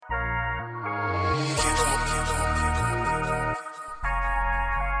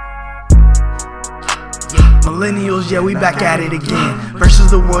Millennials, yeah, we back at it again.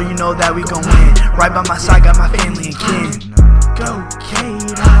 Versus the world, you know that we gon' win. Right by my side, got my family and kin. Go,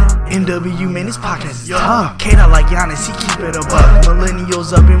 K-Dot. NW, man, this podcast is tough. K-Dot like Giannis, he keep it a buck.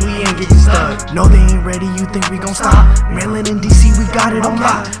 Millennials up and we ain't getting stuck. No, they ain't ready, you think we gon' stop? Maryland and DC, we got it on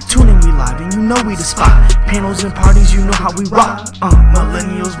lock. Tune in, we live, and you know we the spot. Panels and parties, you know how we rock.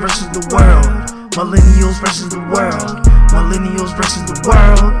 Millennials versus the world. Millennials versus the world. Millennials versus the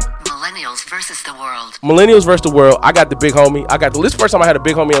world. Millennials versus the world. Millennials versus the world. I got the big homie. This first time I had a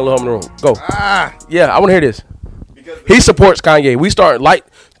big homie and a little homie in the room. Go. Yeah, I want to hear this. He supports Kanye. We start like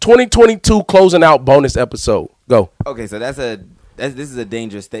 2022 closing out bonus episode. Go. Okay, so this is a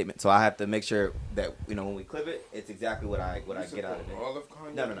dangerous statement. So I have to make sure that when we clip it, it's exactly what I get out of it. All of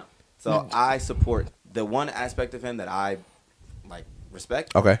Kanye? No. So I support the one aspect of him that I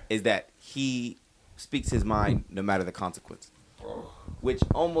respect. Okay. Is that he speaks his mind no matter the consequence, which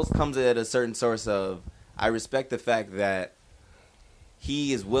almost comes at a certain source of I respect the fact that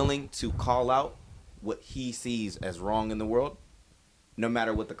he is willing to call out what he sees as wrong in the world, no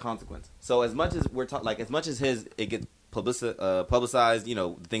matter what the consequence. So as much as we're as much as it gets publicized,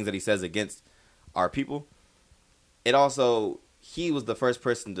 the things that he says against our people, it also he was the first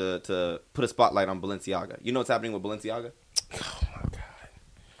person to put a spotlight on Balenciaga. You know what's happening with Balenciaga? Oh my God!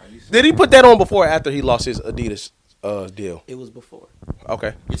 Did he put that on before or after he lost his Adidas deal? It was before.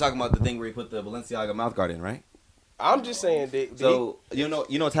 Okay. You're talking about the thing where he put the Balenciaga mouthguard in, right? I'm just saying that. So you know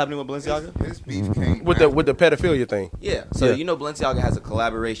what's happening with Balenciaga? His beef came with the pedophilia thing. Yeah. So Balenciaga has a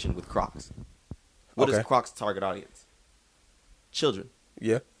collaboration with Crocs. What is Crocs' target audience? Children.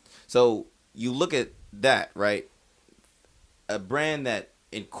 Yeah. So you look at that, right? A brand that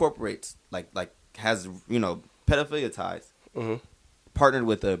incorporates has pedophilia ties, partnered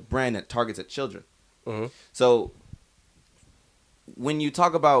with a brand that targets at children. So when you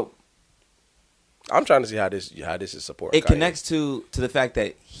talk about, I'm trying to see how this is supported. It connects to the fact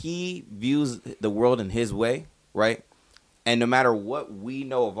that he views the world in his way, right? And no matter what we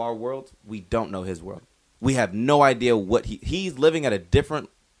know of our world, we don't know his world. We have no idea what he's living at a different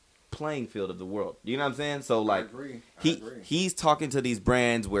playing field of the world. You know what I'm saying? So I agree. He's talking to these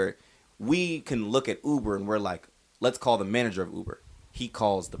brands where we can look at Uber and we're like, let's call the manager of Uber. He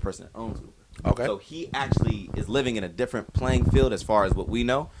calls the person that owns Uber. Okay. So he actually is living in a different playing field as far as what we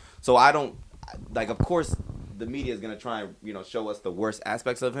know. So I don't of course the media is going to try and show us the worst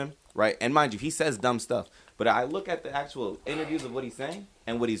aspects of him, right? And mind you, he says dumb stuff, but I look at the actual interviews of what he's saying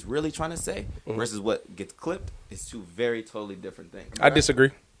and what he's really trying to say versus what gets clipped. It's two very totally different things. I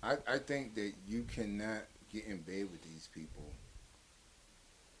disagree. I think that you cannot get in bed with these people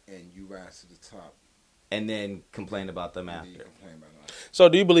and you rise to the top and then complain about them after. So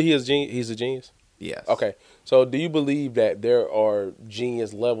do you believe he's a genius? Yes. Okay. So do you believe that there are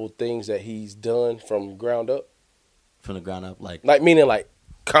genius level things that he's done from ground up? From the ground up, like meaning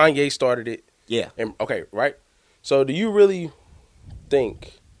Kanye started it. Yeah. And okay, right? So do you really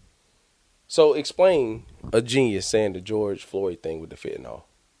think? So explain a genius saying the George Floyd thing with the fentanyl.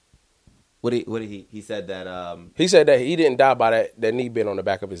 What did he said that he said that he didn't die by that knee bent on the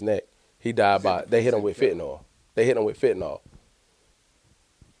back of his neck. He died by they hit him with fentanyl. They hit him with fentanyl.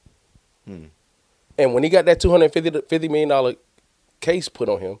 And when he got that $250 million case put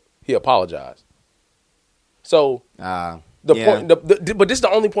on him, he apologized. So point, but this is the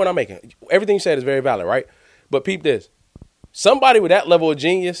only point I'm making. Everything you said is very valid, right? But peep this: somebody with that level of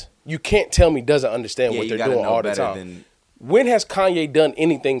genius, you can't tell me doesn't understand what they're doing all the time. When has Kanye done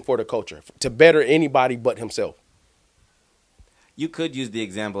anything for the culture to better anybody but himself? You could use the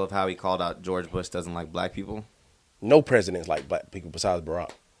example of how he called out George Bush doesn't like black people. No presidents like black people besides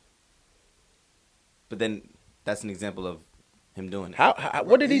Barack. But then that's an example of him doing it.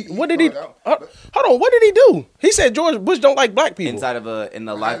 What did he? Hold on. What did he do? He said George Bush don't like black people. In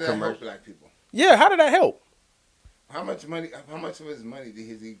the live commercial. Black people. Yeah. How did that help? How much of his money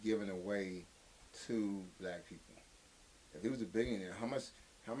is he giving away to black people? If he was a billionaire,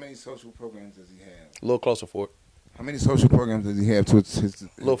 how many social programs does he have? A little closer for it. How many social programs does he have to his a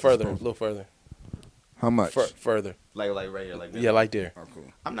little further. How much? Further. Like right here, like this. Yeah, like there. Oh, cool.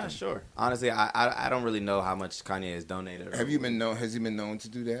 I'm not sure. Honestly, I don't really know how much Kanye has donated. Has he been known to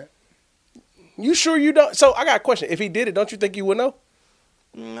do that? You sure you don't? So I got a question. If he did it, don't you think you would know?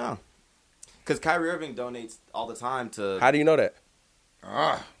 No. Because Kyrie Irving donates all the time to... How do you know that?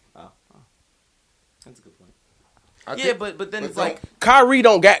 That's a good point. But then it's like... Kyrie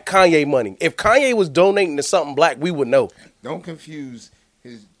don't got Kanye money. If Kanye was donating to something black, we would know. Don't confuse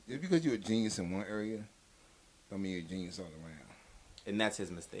his... Just because you're a genius in one area, don't mean you're a genius all around. And that's his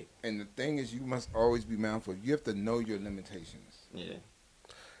mistake. And the thing is, you must always be mindful. You have to know your limitations. Yeah.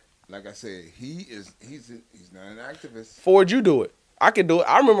 like I said, he's not an activist. Ford, you do it. I can do it.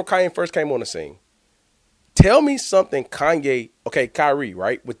 I remember Kanye first came on the scene. Tell me something Kanye, okay, Kyrie,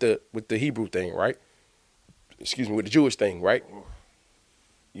 right? With the Hebrew thing, right? Excuse me, with the Jewish thing, right?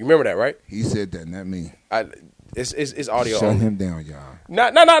 You remember that, right? He said that, not me. It's audio. Shut him down, y'all.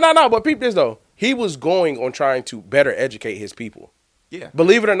 No. But peep this though. He was going on trying to better educate his people. Yeah.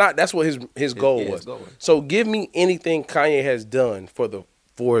 Believe it or not, that's what his goal was. His goal was. So give me anything Kanye has done for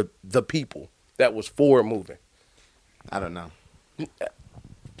the people that was forward moving. I don't know.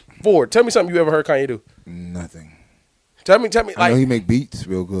 Ford, tell me something you ever heard Kanye do. Nothing. Tell me. I Like know he make beats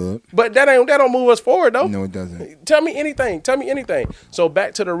real good. But that don't move us forward though. No, it doesn't. Tell me anything. So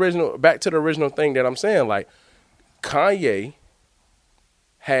back to the original thing that I'm saying. Like Kanye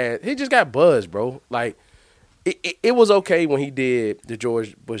he just got buzz, bro. Like it was okay when he did the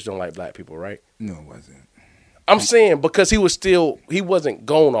George Bush don't like black people, right? No, it wasn't. I'm saying because he wasn't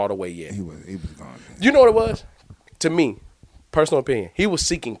gone all the way yet. He was gone. You know what it was? To me, personal opinion, he was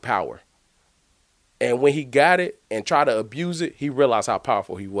seeking power. And when he got it and tried to abuse it, he realized how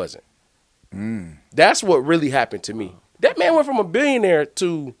powerful he wasn't. That's what really happened to me. That man went from a billionaire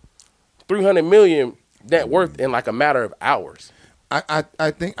to 300 million net worth in like a matter of hours. I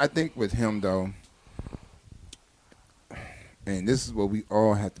think with him though, and this is what we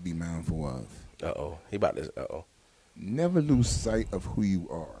all have to be mindful of. He about this. Never lose sight of who you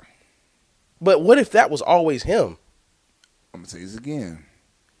are. But what if that was always him? I'm gonna say this again.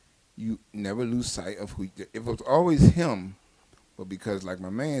 You never lose sight of who. If it was always him, but because, like my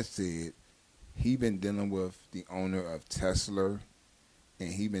man said, he been dealing with the owner of Tesla, and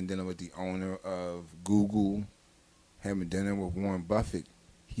he been dealing with the owner of Google, having dinner with Warren Buffett.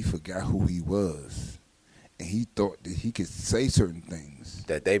 He forgot who he was, and he thought that he could say certain things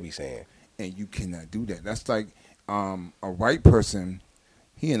that they be saying, and you cannot do that. That's like a white person.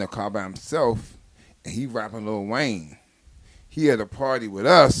 He in a car by himself, and he rapping Lil Wayne. He at a party with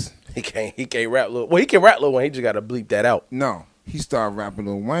us. He can't rap Lil. Well, he can rap Lil Wayne. He just got to bleep that out. No, he started rapping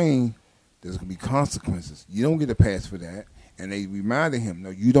Lil Wayne. There's gonna be consequences. You don't get a pass for that. And they reminded him,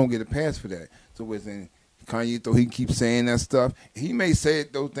 no, you don't get a pass for that. So within Kanye, though he keeps saying that stuff, he may say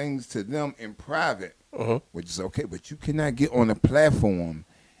those things to them in private, which is okay. But you cannot get on a platform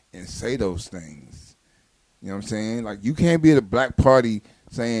and say those things. You know what I'm saying? Like you can't be at a black party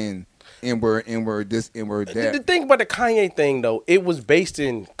saying N-word, this, N-word, that. The thing about the Kanye thing, though, it was based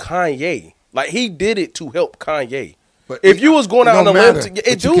in Kanye. Like, he did it to help Kanye. But if you was going out on a limb,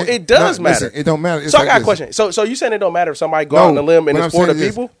 it does matter. Listen, it don't matter. So I got a question. So you saying it don't matter if somebody go out on a limb and it's for the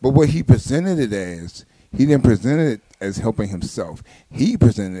people? But what he presented it as, he didn't present it as helping himself. He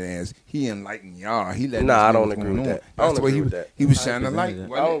presented it as he enlightened y'all. He let I don't agree with that. That's the way he was shining a light. I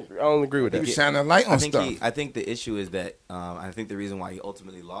don't agree with that. He was shining a light on stuff. I think the issue is that I think the reason why he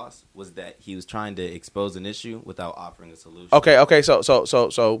ultimately lost was that he was trying to expose an issue without offering a solution. Okay.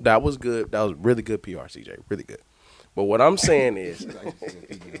 So that was good. That was really good PR, CJ. Really good. But what I'm saying is,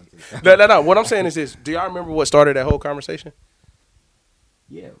 no. What I'm saying is this: do y'all remember what started that whole conversation?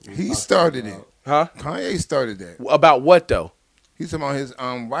 Yeah, he started it. Huh? Kanye started that. About what though? He's talking about his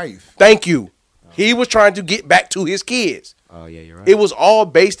wife. Thank you. He was trying to get back to his kids. Oh yeah, you're right. It was all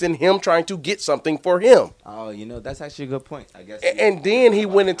based in him trying to get something for him. Oh, that's actually a good point. I guess. And then he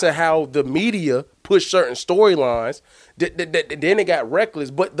went into how the media pushed certain storylines. Then it got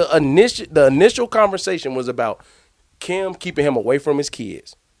reckless. But the initial conversation was about Kim keeping him away from his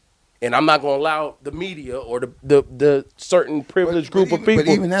kids. And I'm not going to allow the media or the certain privileged group of people.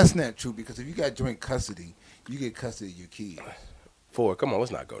 But even that's not true, because if you got joint custody, you get custody of your kids. Ford, come on,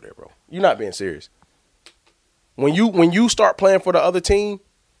 let's not go there, bro. You're not being serious. When you start playing for the other team,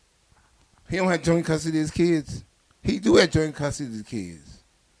 he don't have joint custody of his kids. He do have joint custody of his kids.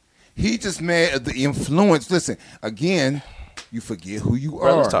 He just mad at the influence. Listen, again, you forget who you bro,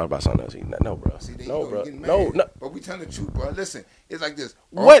 are. Let's talk about something else. No, bro. See, No, bro. No. No. But we telling the truth, bro. Listen, it's like this.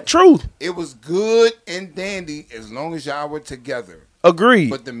 What truth? It was good and dandy as long as y'all were together. Agreed.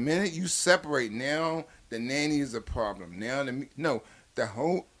 But the minute you separate, now the nanny is a problem. The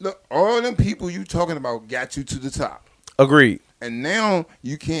whole look, all them people you talking about got you to the top. Agreed. And now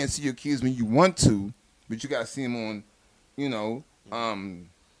you can't see your kids when you want to, but you got to see them on,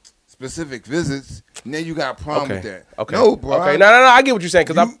 specific visits. Now you got a problem with that. Okay. No, bro. Okay. No. I get what you're saying,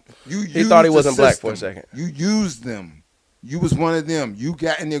 because he thought he wasn't black for a second. You used them. You was one of them. You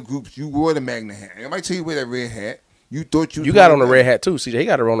got in their groups. You wore the Magna hat. Everybody tell you wear that red hat. You thought you got on a red hat too. CJ, he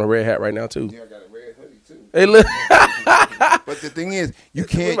got on a red hat right now too. Yeah, I got a red hoodie too. Hey, look. But the thing is, you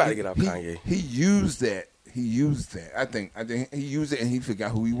can't. We about to get off Kanye. He used that. I think he used it and he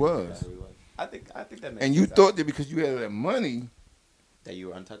forgot who he was. I think that makes And you sense. thought that because you had that money, That you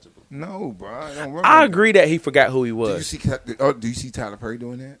were untouchable. No, bro. I don't remember. I agree that he forgot who he was. Do you see Tyler Perry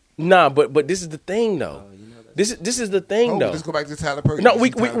doing that? Nah, but this is the thing though. This is the thing though. Let's go back to Tyler Perry. No,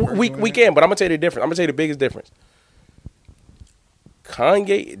 we can, but I'm gonna tell you the difference. I'm gonna tell you the biggest difference.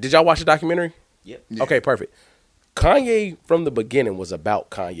 Kanye, did y'all watch the documentary? Yep. Yeah. Okay, perfect. Kanye from the beginning was about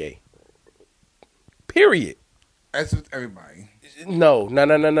Kanye. Period. That's with everybody. No.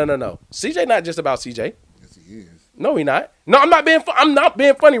 CJ not just about CJ. Yes, he is. No, he not. No, I'm not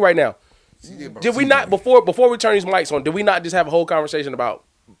being funny right now. Did we not before we turn these mics on? Did we not just have a whole conversation about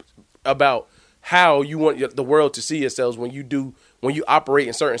how you want the world to see yourselves when you operate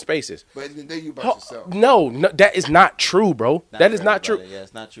in certain spaces? But then you about yourself. No, that is not true, bro. That is not true. Yeah,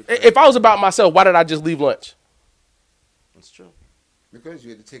 it's not true. If I was about myself, why did I just leave lunch? That's true. Because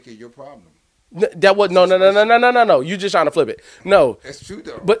you had to take care of your problem. That was no. You just trying to flip it. No, That's true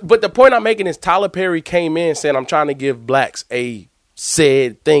though. but the point I'm making is Tyler Perry came in saying I'm trying to give blacks a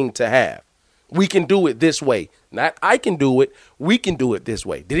said thing to have. We can do it this way. Not I can do it. We can do it this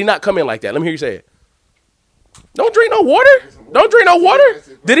way. Did he not come in like that? Let me hear you say it. Don't drink no water. Don't drink no water.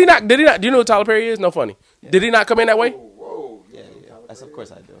 Did he not? Do you know who Tyler Perry is? No funny. Yeah. Did he not come in that way? Whoa. Yeah. That's, of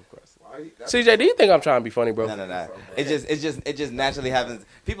course I do. Of course. CJ, do you think I'm trying to be funny, bro? No. It just naturally happens.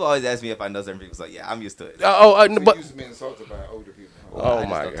 People always ask me if I know certain people. So yeah, I'm used to it. But used to be insulted by older people. Oh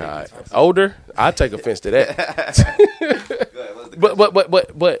my God, older? I take offense to that. But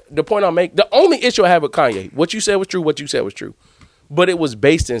the point I make, the only issue I have with Kanye, what you said was true. But it was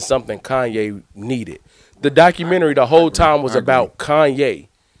based in something Kanye needed. The documentary the whole time was about Kanye.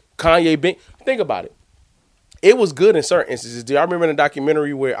 Think about it. It was good in certain instances. Do y'all remember in the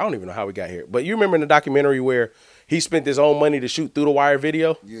documentary where, I don't even know how we got here, but you remember in the documentary where he spent his own money to shoot Through the Wire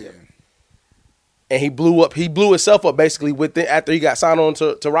video? Yeah. And he blew himself up basically after he got signed on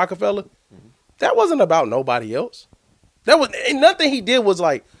to Rockefeller. Mm-hmm. That wasn't about nobody else. Nothing he did was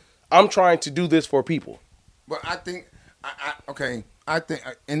like, I'm trying to do this for people. But I think, I think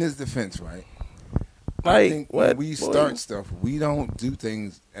in his defense, right? Like, I think when we start stuff, we don't do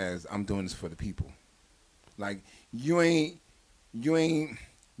things as I'm doing this for the people. Like you ain't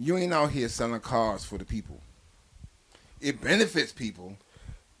out here selling cars for the people. It benefits people.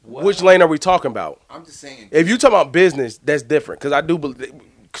 What? Which lane are we talking about? I'm just saying. If you talking about business, that's different because I do believe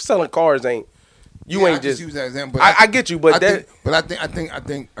selling cars ain't. I just use that example. I get you, but I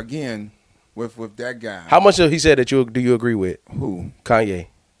think again with that guy. How much he said that do you agree with? Who? Kanye.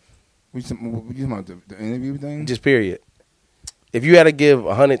 What you about the interview thing? Just period. If you had to give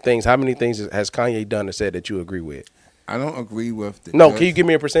 100 things, how many things has Kanye done or said that you agree with? I don't agree with the. No, can you give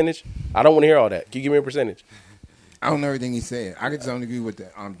me a percentage? I don't want to hear all that. Can you give me a percentage? I don't know everything he said. I just don't agree with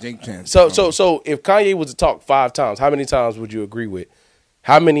that. Jake Chance. So if Kanye was to talk 5 times, how many times would you agree with?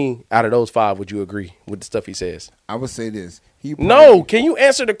 How many out of those 5 would you agree with the stuff he says? I would say this. Can you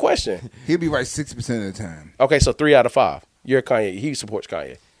answer the question? He'll be right 60% of the time. Okay, so 3 out of 5. You're Kanye. He supports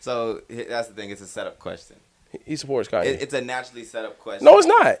Kanye. So that's the thing. It's a setup question. He supports Kanye. It's a naturally set up question. No, it's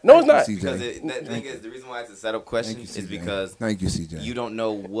not. Because the thing is, the reason why it's a setup question is because thank you, CJ. You don't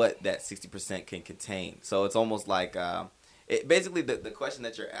know what that 60% can contain. So it's almost like basically the question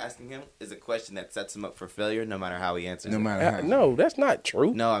that you're asking him is a question that sets him up for failure, no matter how he answers. No matter how. No, that's not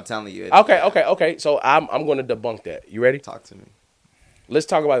true. No, I'm telling you. Okay. So I'm going to debunk that. You ready? Talk to me. Let's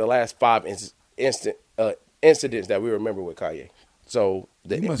talk about the last 5 incidents that we remember with Kanye. So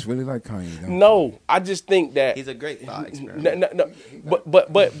you must really like Kanye. No, I just think that he's a great thought experiment. No,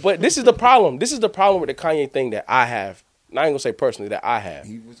 but this is the problem. This is the problem with the Kanye thing that I have. And I ain't gonna say personally that I have.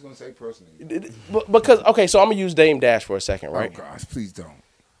 He was gonna say personally. Because so I'm gonna use Dame Dash for a second, right? Oh gosh, please don't.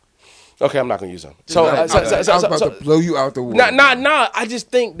 Okay, I'm not gonna use him. So I was about to blow you out the water. Nah. I just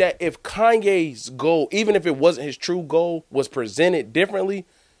think that if Kanye's goal, even if it wasn't his true goal, was presented differently,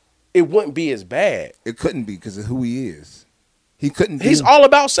 it wouldn't be as bad. It couldn't be because of who he is. He couldn't. He's all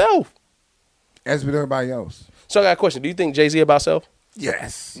about self, as with everybody else. So I got a question. Do you think Jay-Z about self?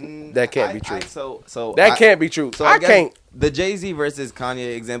 Yes. That can't be true. That can't be true. So I can't. The Jay-Z versus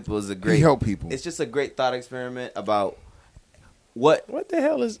Kanye example is a great. He helped people. It's just a great thought experiment about what the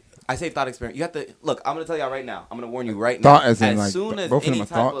hell is. I say thought experiment. You have to look. I'm going to tell y'all right now. I'm going to warn you right now. As soon as any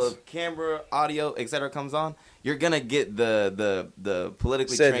type of camera, audio, etc. comes on, you're going to get the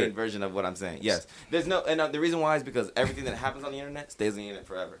politically trained version of what I'm saying. Yes. There's no, and the reason why is because everything that happens on the internet stays on the internet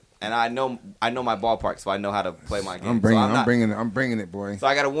forever. And I know my ballpark, so I know how to play my game. I'm bringing it, boy. So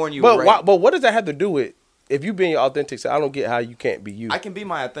I got to warn you. But what does that have to do with? If you being your authentic self, I don't get how you can't be you. I can be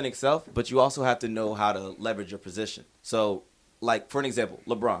my authentic self, but you also have to know how to leverage your position. So, like for an example,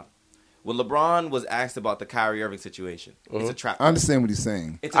 LeBron. When LeBron was asked about the Kyrie Irving situation, it's a trap. I understand what he's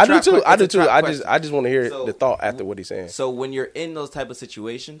saying. I do too. I just want to hear the thought after what he's saying. So when you're in those type of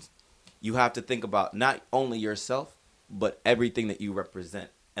situations, you have to think about not only yourself, but everything that you represent.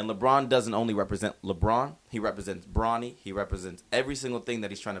 And LeBron doesn't only represent LeBron. He represents Bronny. He represents every single thing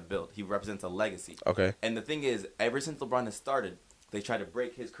that he's trying to build. He represents a legacy. Okay. And the thing is, ever since LeBron has started, they try to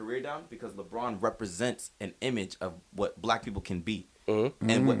break his career down because LeBron represents an image of what black people can be.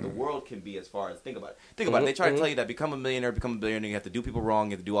 And what the world can be as far as, think about it. Think about it. They try to tell you that become a millionaire, become a billionaire, you have to do people wrong,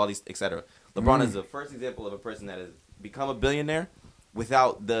 you have to do all these, etc. LeBron is the first example of a person that has become a billionaire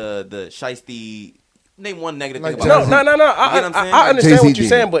without the shiesty. Name one negative thing about it. No. I understand what you're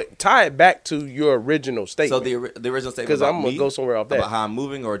saying, but tie it back to your original statement. So the original statement, because I'm gonna go somewhere off that. About how I'm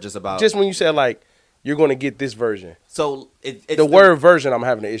moving, or just when you said like you're going to get this version. So it's the word version I'm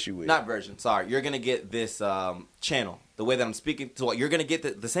having an issue with. Not version. Sorry, you're going to get this channel. The way that I'm speaking to, you're going to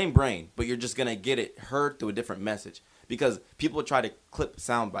get the same brain, but you're just going to get it heard through a different message. Because people try to clip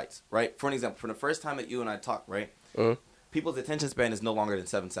sound bites, right? For an example, from the first time that you and I talk, right? People's attention span is no longer than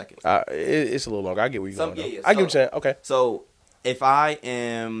 7 seconds. It's a little longer. I get where you're going. Yeah, I get what you're saying. Okay. So if I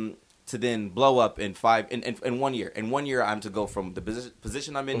am to then blow up in 1 year, in 1 year I'm to go from the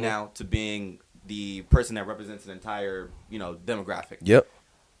position I'm in now to being the person that represents an entire, demographic. Yep.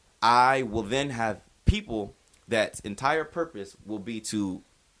 I will then have people that's entire purpose will be to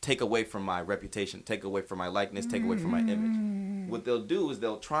take away from my reputation, take away from my likeness, take away from my image. What they'll do is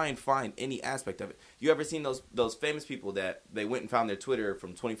they'll try and find any aspect of it. You ever seen those famous people that they went and found their Twitter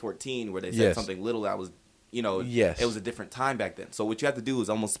from 2014 where they said something little that was, it was a different time back then. So what you have to do is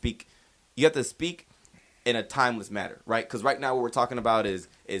almost speak. You have to speak in a timeless matter, right? Because right now what we're talking about is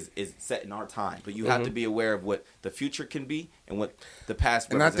set in our time, but you have to be aware of what the future can be and what the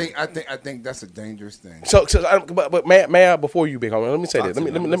past. And I think that's a dangerous thing. But may I, before you, big homie, let me say this.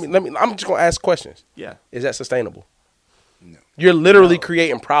 Let me. I'm just gonna ask questions. Yeah. Is that sustainable? No. You're literally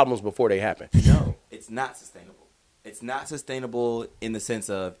creating problems before they happen. No, it's not sustainable. It's not sustainable in the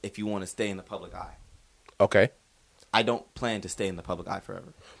sense of if you want to stay in the public eye. Okay. I don't plan to stay in the public eye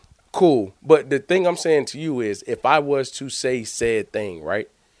forever. Cool. But the thing I'm saying to you is if I was to say said thing, right?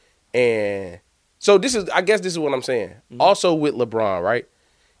 And so I guess this is what I'm saying. Also with LeBron, right?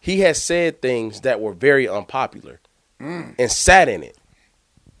 He has said things that were very unpopular and sat in it.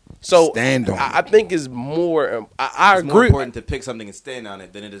 So stand on I think it's more, I it's agree. More important to pick something and stand on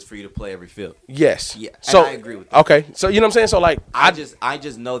it than it is for you to play every field. Yes. Yeah. So I agree with that. Okay. So you know what I'm saying? So like I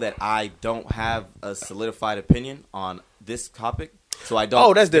just know that I don't have a solidified opinion on this topic. So I don't.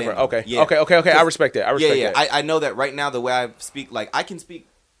 Oh, that's different. Okay. Yeah. Okay. I respect that. Yeah. I know that right now the way I speak, like I can speak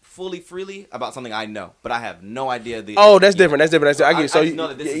freely about something I know, but I have no idea the. Oh, that's different. That's different. I get it. So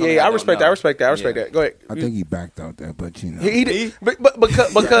I respect that. I respect that. Go ahead. I think he backed out that, but he did. But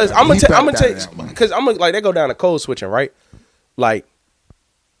because I'm gonna take because I'm gonna like they go down to code switching, right? Like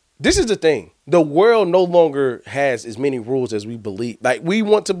this is the thing. The world no longer has as many rules as we believe. Like we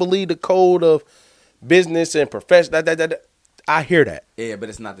want to believe the code of business and profession. I hear that. Yeah, but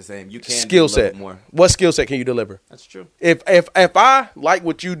it's not the same. You can skill set more. What skill set can you deliver? That's true. If I like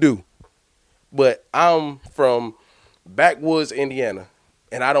what you do, but I'm from backwoods Indiana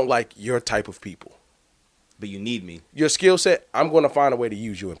and I don't like your type of people, but you need me. Your skill set, I'm going to find a way to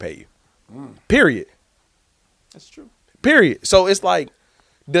use you and pay you. Period. That's true. Period. So it's like,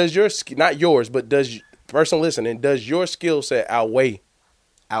 does your not yours, but does person listening? Does your skill set outweigh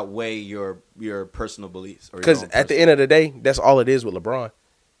your personal beliefs? Because at the end of the day, that's all it is with LeBron.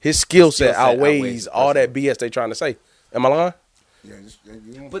 His skill set outweighs all that BS they trying to say. Am I lying? Yeah.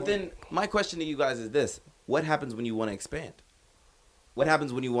 But then my question to you guys is this: what happens when you want to expand? What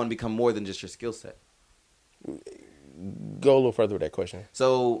happens when you want to become more than just your skill set? Go a little further with that question.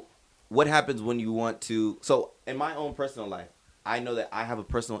 So, what happens when you want to? So, in my own personal life, I know that I have a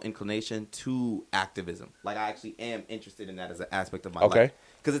personal inclination to activism. Like, I actually am interested in that as an aspect of my life.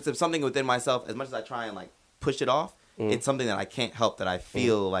 Because it's something within myself. As much as I try and like push it off, it's something that I can't help, that I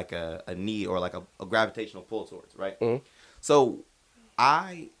feel like a need or like a gravitational pull towards. Right. So,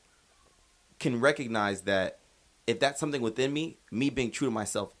 I can recognize that if that's something within me being true to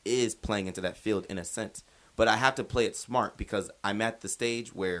myself is playing into that field in a sense. But I have to play it smart because I'm at the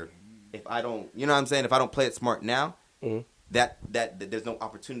stage where if I don't, you know what I'm saying? If I don't play it smart now, that there's no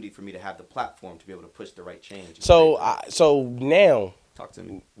opportunity for me to have the platform to be able to push the right change. So now, talk to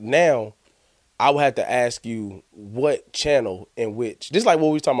me. Now, I would have to ask you what channel in which, just like what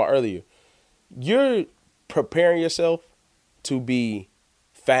we were talking about earlier, you're preparing yourself to be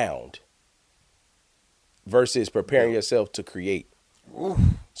found versus preparing yourself to create. Oof.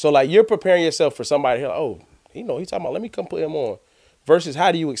 So like you're preparing yourself for somebody here. Like, oh, he's talking about. Let me come put him on. versus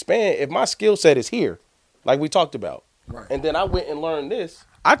how do you expand if my skill set is here, like we talked about. Right. And then I went and learned this.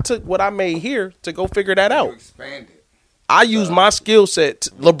 I took what I made here to go figure that out. You expand it. I use my skill set.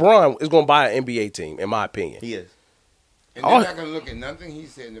 LeBron is going to buy an NBA team, in my opinion. He is. And they're not going to look at nothing he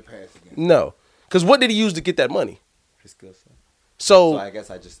said in the past again. No. Because what did he use to get that money? His skill set. So I guess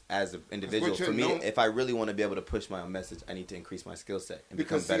I just, as an individual, for me, if I really want to be able to push my own message, I need to increase my skill set and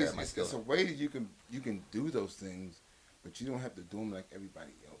become better at my skill set. It's a way that you can do those things, but you don't have to do them like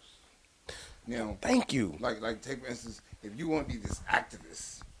everybody else. You know, thank you. Like take for instance, if you want to be this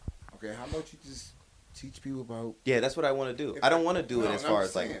activist, okay, how about you just teach people about? Yeah, that's what I want to do. I don't want to do it as far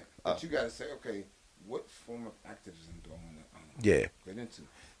as like. But you got to say, okay, what form of activism do I want to get into?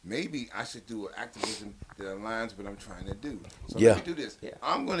 Maybe I should do an activism that aligns with what I'm trying to do. So let me do this. Yeah.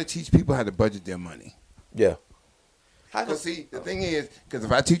 I'm going to teach people how to budget their money. Yeah. Because see, the thing is, because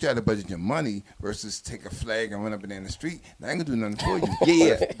if I teach you how to budget your money versus take a flag and run up and down the street, I ain't gonna do nothing for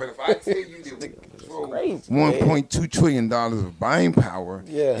you. But if I tell you that we control $1.2 trillion of buying power,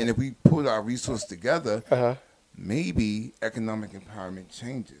 and if we put our resources together, maybe economic empowerment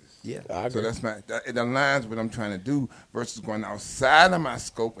changes. Yeah, I agree. So it aligns with what I'm trying to do versus going outside of my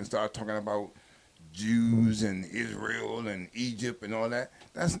scope and start talking about Jews and Israel and Egypt and all that.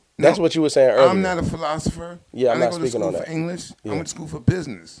 That's what you were saying earlier. I'm not a philosopher. Yeah, I'm not speaking speaking on that. For English. Yeah. I went to school for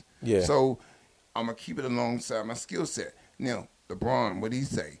business. Yeah. So I'm gonna keep it alongside my skill set. Now, LeBron, what did he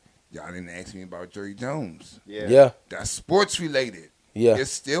say? Y'all didn't ask me about Jerry Jones. Yeah. That's sports related. Yeah.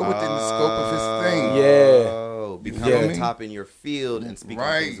 It's still within the scope of his thing. Oh, becoming the top in your field and speaking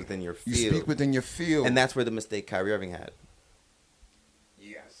things within your field. You speak within your field. And that's where the mistake Kyrie Irving had.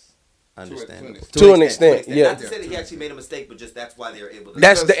 Yes. Understand. To an extent, yeah. Not to say that he actually made a mistake, but just that's why they were able to.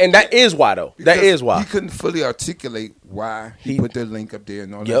 That is why, though. That is why. He couldn't fully articulate why he put the link up there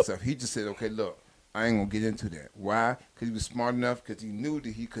and all that stuff. He just said, okay, look, I ain't going to get into that. Why? Because he was smart enough, because he knew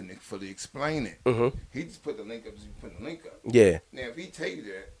that he couldn't fully explain it. Mm-hmm. He just put the link up as he put the link up. Yeah. Now, if he tell you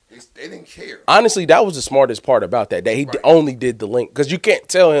that, they didn't care. Honestly, that was the smartest part about that he only did the link. Because you can't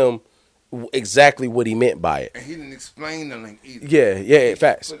tell him exactly what he meant by it. And he didn't explain the link either. Yeah,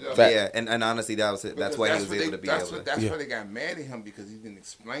 facts. Yeah, and honestly, that's why he was able to be able to. That's why they got mad at him, because he didn't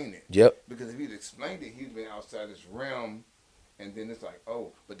explain it. Yep. Because if he'd explained it, he'd been outside his realm. And then it's like,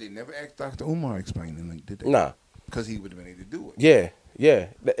 oh, but they never asked Dr. Umar explain the link, did they? Nah. Because he would have been able to do it. Yeah.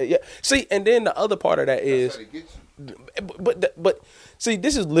 See, and then the other part of that is, but see,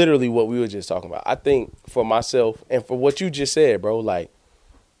 this is literally what we were just talking about. I think for myself and for what you just said, bro, like,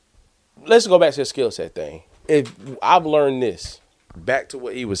 let's go back to the skill set thing. If I've learned this, back to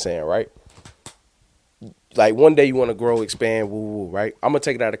what he was saying, right? Like, one day you want to grow, expand, right? I'm going to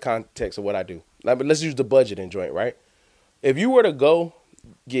take it out of context of what I do. Like, but let's use the budgeting joint, right? If you were to go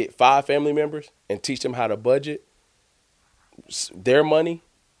get 5 family members and teach them how to budget their money,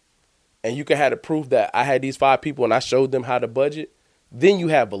 and you can have the proof that I had these 5 people and I showed them how to budget, then you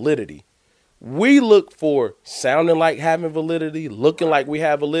have validity. We look for sounding like having validity, looking like we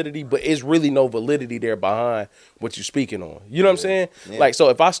have validity, but it's really no validity there behind what you're speaking on. You know what I'm saying? Yeah. Like, so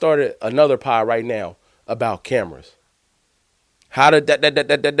if I started another pod right now about cameras, how to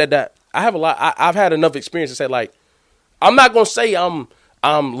that, I have a lot. I've had enough experience to say, like, I'm not gonna say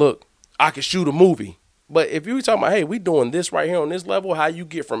look, I can shoot a movie, but if you talking about, hey, we doing this right here on this level, how you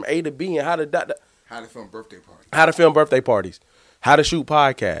get from A to B, and how to film birthday parties, how to shoot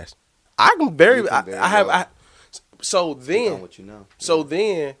podcasts. So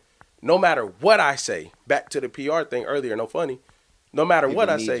then, no matter what I say, back to the PR thing earlier, no funny. No matter what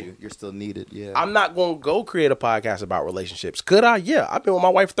I say, you're still needed. Yeah, I'm not gonna go create a podcast about relationships. Could I? Yeah, I've been with my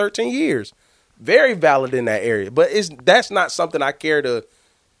wife 13 years. Very valid in that area, but that's not something I care to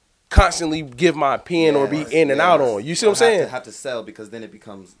constantly give my opinion or be in and out on. You see what I'm saying? Have to sell, because then it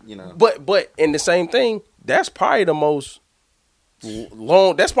becomes, But in the same thing, that's probably the most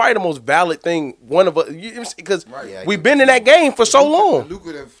long. That's probably the most valid thing. One of us, because we've been in that game for so long.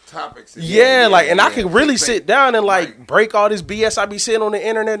 Lucrative topics. I could really sit down and break all this BS I be sitting on the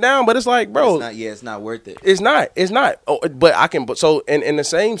internet down. But it's like, bro, it's not worth it. It's not. Oh, but I can. So in the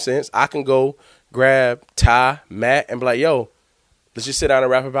same sense, I can go grab Ty, Matt, and be like, yo, let's just sit down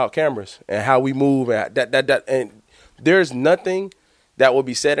and rap about cameras and how we move and that. And there's nothing that will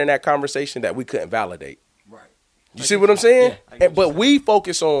be said in that conversation that we couldn't validate. You see what I'm saying? Yeah, but we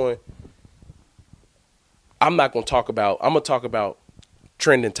focus on, I'm going to talk about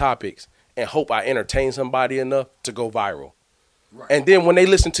trending topics and hope I entertain somebody enough to go viral. Right. And then when they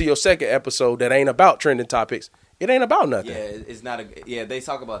listen to your second episode that ain't about trending topics, it ain't about nothing. Yeah, it's not they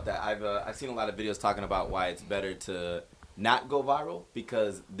talk about that. I've seen a lot of videos talking about why it's better to not go viral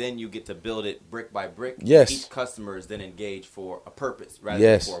because then you get to build it brick by brick. Yes. Each customer is then engaged for a purpose rather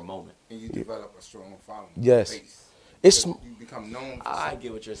than for a moment. And you develop a strong following. Yes. Base. It's You become known for I something.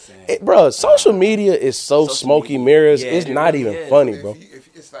 get what you're saying. bro, social media is so Social smoky media. mirrors. Yeah, it's it not really even is. funny, If bro.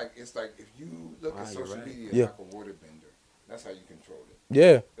 it's like if you look at you're social right. media, Yeah. it's like a water bender. That's how you control it.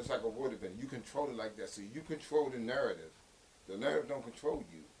 Yeah. It's like a water bender. You control it like that. So you control the narrative. The narrative don't control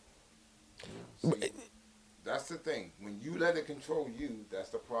you. See, that's the thing. When you let it control you, that's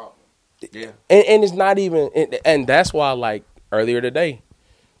the problem. Yeah. And it's not even, and that's why, like earlier today,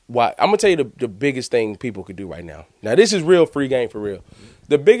 why I'm gonna tell you the biggest thing people could do right now. Now this is real free game for real.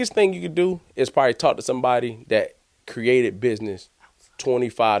 The biggest thing you could do is probably talk to somebody that created business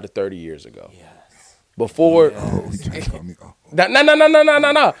 25 to 30 years ago. Yes. Before, Oh, you trying to call me? Oh.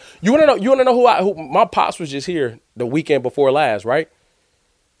 no. You wanna know who my pops was just here the weekend before last, right?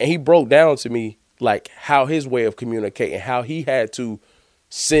 And he broke down to me like how his way of communicating, how he had to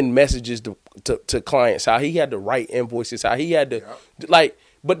send messages to clients, how he had to write invoices, how he had to like.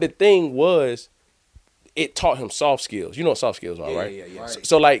 But the thing was, it taught him soft skills. You know what soft skills are, right? Yeah.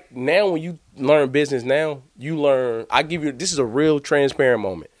 So like now when you learn business now, you learn. I give you this is a real transparent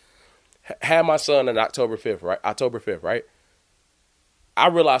moment. Had my son on October 5th, right? I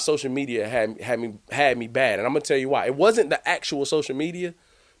realized social media had me bad, and I'm gonna tell you why. It wasn't the actual social media,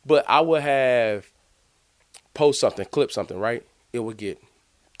 but I would have post something, clip something, right? It would get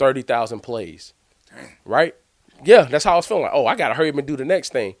 30,000 plays, right? Yeah, that's how I was feeling. Like, oh, I gotta hurry up and do the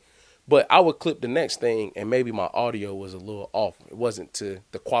next thing. But I would clip the next thing, and maybe my audio was a little off. It wasn't to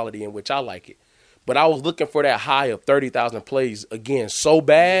the quality in which I like it. But I was looking for that high of 30,000 plays again so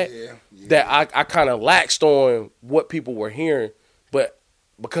bad that I kind of laxed on what people were hearing, but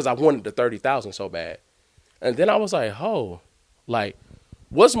because I wanted the 30,000 so bad. And then I was like, oh, like,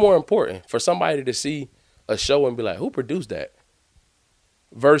 what's more important for somebody to see a show and be like, who produced that?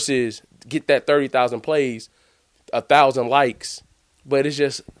 Versus get that 30,000 plays, 1,000 likes, but it's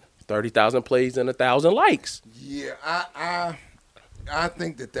just 30,000 plays and 1,000 likes. Yeah, I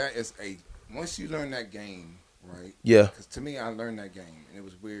think that is once you learn that game, right? Yeah. Because to me, I learned that game, and it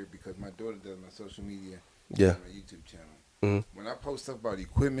was weird because my daughter does my social media, Yeah. my YouTube channel. Mm-hmm. When I post stuff about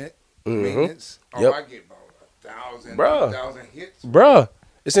equipment, Mm-hmm. maintenance, Yep. I get about 1,000, Bruh. 2,000 hits, Bruh,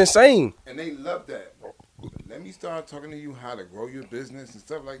 it's insane. and they love that. Let me start talking to you how to grow your business and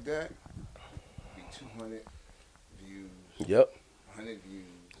stuff like that. Be 200 views, Yep. 100 views,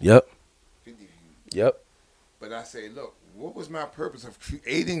 Yep. 50 views. Yep. But I say, look, what was my purpose of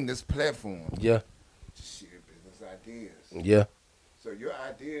creating this platform? Yeah. To share business ideas. Yeah. So your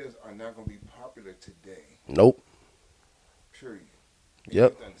ideas are not going to be popular today. Nope. Period. And Yep. You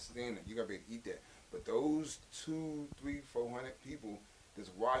have to understand that. You got to be able to eat that. But those 200, 300, 400 people that's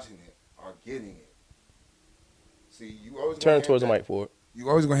watching it are getting it. See, you always Turn towards the mic for it. You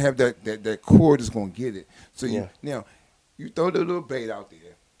always going to have that core that's going to get it. So Yeah. now, you throw the little bait out there.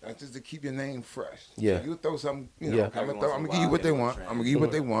 That's just to keep your name fresh. Yeah. So you throw something, you know, Yeah. I'm Every going once in to a give you while, what they hit a want. trend. I'm going to give you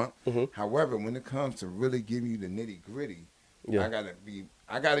what they want. Mhm. However, when it comes to really giving you the nitty gritty, Yeah.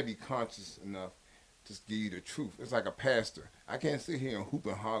 I gotta be conscious enough to give you the truth. It's like a pastor. I can't sit here and hoop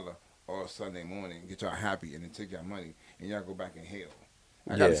and holler all Sunday morning and get y'all happy and then take y'all money and y'all go back in hell.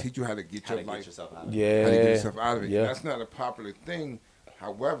 I gotta Yeah. teach you how to get How your to get life, yourself out of it. Yeah. how to get yourself out of it. Yeah. That's not a popular thing.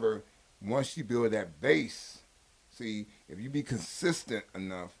 However, once you build that base, see, if you be consistent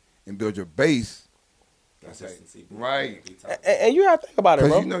enough and build your base, that's it. Consistency. Right. And you have to think about it,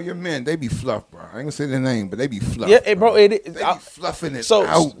 Because bro. you know your men, they be fluff, bro. I ain't gonna say their name, but they be fluff. Yeah, bro. It is. They be fluffing it So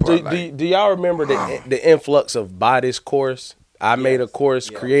out, bro. do y'all remember the influx of buy this course? I made a course,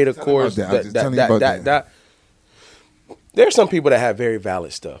 Yeah. create a Tell me course. about that. I was just telling you about that. There's some people that have very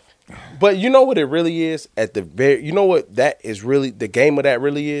valid stuff, but you know what it really is at the very. You know what that is really the game of that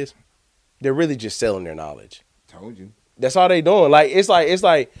really is. They're really just selling their knowledge. Told you. That's all they doing. Like it's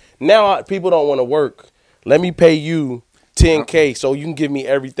like now people don't want to work. Let me pay you $10K so you can give me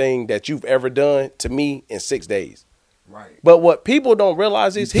everything that you've ever done to me in 6 days. Right. But what people don't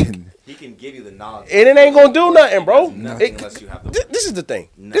realize is He can give you the knowledge. and it ain't gonna do nothing, bro. Nothing unless you have the This is the thing.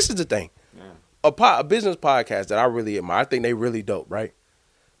 Nothing. This is the thing. Yeah. A business podcast that I really admire. I think they really dope, right?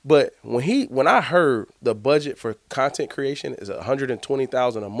 But when I heard the budget for content creation is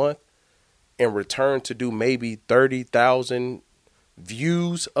 $120,000 a month, in return to do maybe 30,000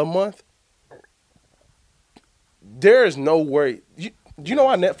 views a month, there is no way. Do you know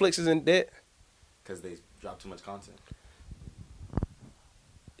why Netflix is in debt? Because they drop too much content.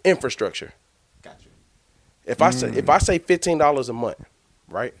 Infrastructure. Got you. If I say $15 a month,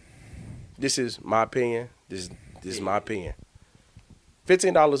 right? This is my opinion. This is my opinion.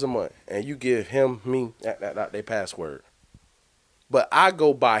 $15 a month, and you give me their password. but I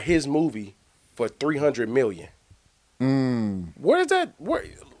go buy his movie for $300 million. Where's that? Where?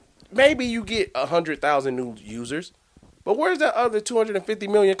 Maybe you get 100,000 new users, but where's that other 250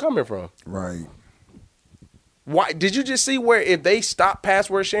 million coming from? Right. Why did you just see where if they stop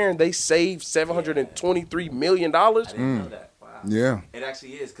password sharing, they save $723 million? I didn't know that. Wow. Yeah. It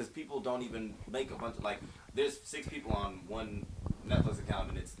actually is because people don't even make a bunch of there's 6 people on one Netflix account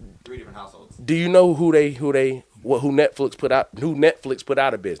and it's 3 different households. Do you know who Netflix put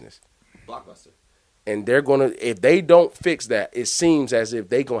out of business? Blockbuster. And they're gonna, if they don't fix that, it seems as if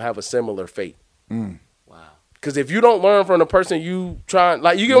they gonna have a similar fate. Wow. Because if you don't learn from the person you trying,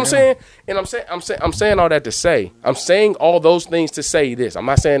 like, you get what I'm saying? And I'm saying all that to say, I'm saying all those things to say this. I'm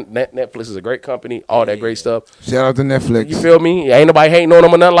not saying Netflix is a great company, all that great stuff. Shout out to Netflix. You feel me? Ain't nobody hating on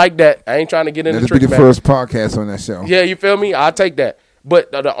them or nothing like that. I ain't trying to get in the trick That'll be the first podcast on that show. Yeah, you feel me? I'll take that.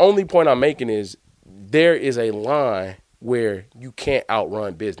 But the only point I'm making is there is a line where you can't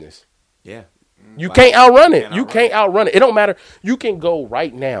outrun business. Yeah. You can't outrun it. You can't outrun it. It don't matter. You can go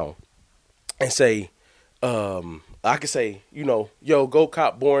right now and say, I could say, yo, go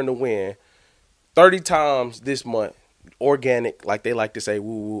cop Born to Win 30 times this month, organic, like they like to say,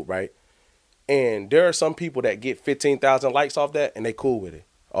 woo woo, right? And there are some people that get 15,000 likes off that, and they cool with it.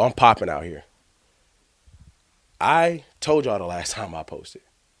 Oh, I'm popping out here. I told y'all the last time I posted,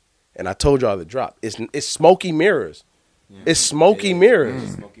 and I told y'all the drop. It's smoky mirrors. Yeah. It's smoky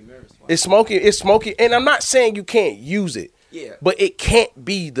mirrors. Smoky mirrors. Wow. It's smoky, and I'm not saying you can't use it. Yeah. But it can't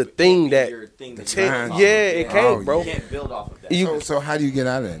be the thing that. It can't, bro. You can't build off of that. So how do you get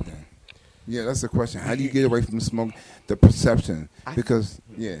out of that then? Yeah, that's the question. How do you get away from the smoke, the perception? Because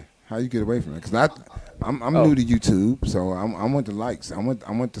how do you get away from it? Because I'm new to YouTube, so I want the likes. I want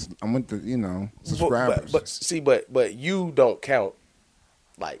the subscribers. But you don't count.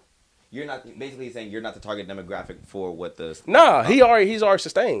 Like, you're not basically saying you're not the target demographic for what the. Nah, he's already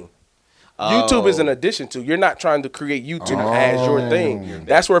sustained. YouTube is an addition to. You're not trying to create YouTube as your thing.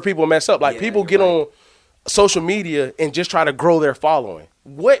 That's where people mess up. Like, people get on social media and just try to grow their following.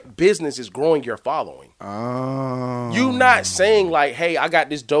 What business is growing your following? You not saying like, hey, I got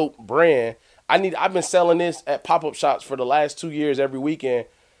this dope brand. I've been selling this at pop-up shops for the last 2 years every weekend.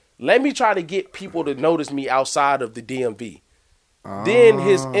 Let me try to get people to notice me outside of the DMV. Then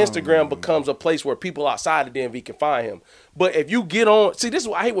his Instagram becomes a place where people outside the DMV can find him. But if you get on, see, this is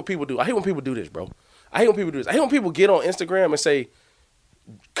what I hate when people do. I hate when people do this, bro. I hate when people do this. I hate when people get on Instagram and say,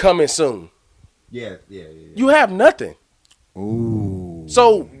 coming soon. Yeah. You have nothing. Ooh.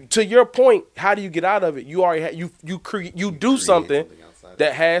 So to your point, how do you get out of it? You already you do something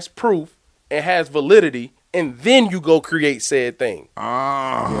that has proof and has validity, and then you go create said thing.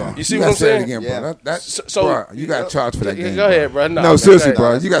 You see what I'm saying? Again, bro. Yeah. Bro, you got to charge for that game. Go ahead, bro. No, seriously,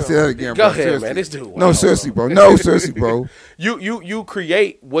 bro. You got to say that again, bro. Go ahead, man. This dude. Wow. No, seriously, bro. No, seriously, bro. You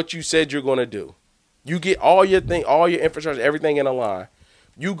create what you said you're gonna do. You get all your infrastructure, everything in a line.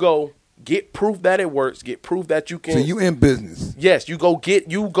 You go get proof that it works. Get proof that you can. So you in business? Yes. You go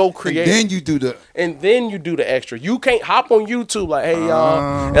create. And then you do the extra. You can't hop on YouTube like, hey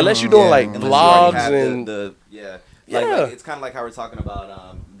y'all, unless you're doing like vlogs and Like, it's kind of like how we're talking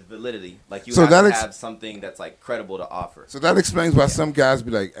about the validity. Like, you have to have something that's like credible to offer. So that explains why some guys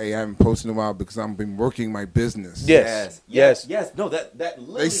be like, hey, I haven't posted in a while because I've been working my business. Yes. No, that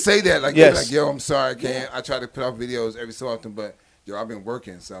literally. They say that like, they're like, yo, I'm sorry, I can't. I try to put out videos every so often, but yo, I've been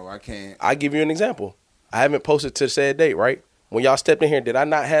working, so I can't. I'll give you an example. I haven't posted to the said date, right? When y'all stepped in here, did I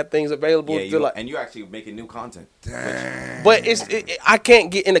not have things available? And you're actually making new content. Damn. But I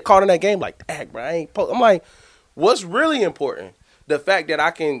can't get in the caught in that game like, dang, bro, I ain't post. I'm like, what's really important? The fact that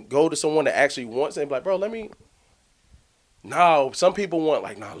I can go to someone that actually wants it and be like, bro, No, some people want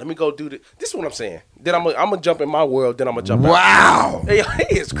like, let me go do this. This is what I'm saying. Then I'm gonna jump in my world. Then I'm gonna jump out. Wow. He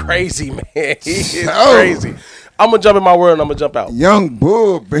is crazy, man. He is crazy. I'm gonna jump in my world and I'm gonna jump out. Young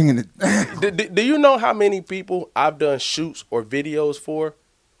Bull bringing it down. Do you know how many people I've done shoots or videos for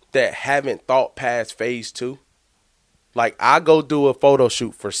that haven't thought past phase 2? Like, I go do a photo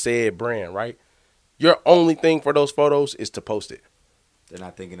shoot for said brand, right? Your only thing for those photos is to post it. They're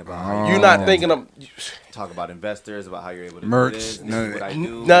not thinking about you're not thinking of talk about investors, about how you're able to merch. Do this. This is what I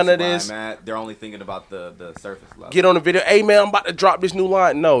do. None of this. They're only thinking about the surface level. Get on the video. Hey man, I'm about to drop this new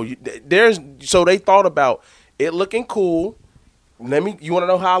line. No, so they thought about it looking cool. You want to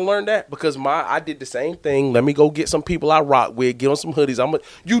know how I learned that? Because I did the same thing. Let me go get some people I rock with, get on some hoodies.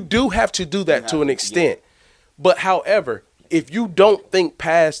 You do have to do that to an extent. Yeah. But however, if you don't think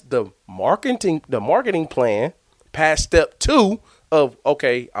past the marketing plan, past step 2 of,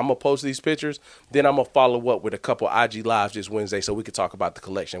 okay, I'm going to post these pictures, then I'm going to follow up with a couple IG lives this Wednesday so we can talk about the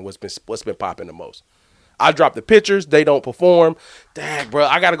collection, what's been popping the most. I drop the pictures. They don't perform. Dang, bro,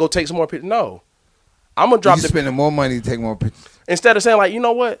 I got to go take some more pictures. No. I'm going to drop you spending more money to take more pictures. Instead of saying, like, you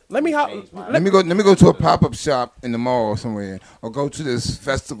know what? Let me go to a pop-up shop in the mall or somewhere, or go to this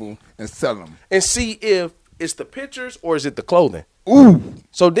festival and sell them. And see if it's the pictures or is it the clothing. Ooh.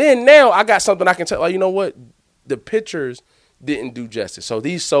 So then now I got something I can tell. Like, you know what? The pictures didn't do justice. So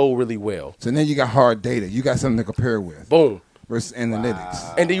these sold really well. So then you got hard data. You got something to compare with. Boom. Versus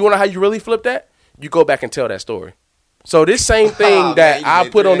analytics. And do you want to know how you really flip that? You go back and tell that story. So this same thing that I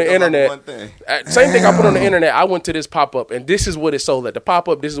put on the internet, same thing I put on the internet, I went to this pop-up, and this is what it sold at. The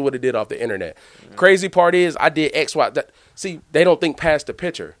pop-up, this is what it did off the internet. Mm-hmm. Crazy part is I did X, Y. See, they don't think past the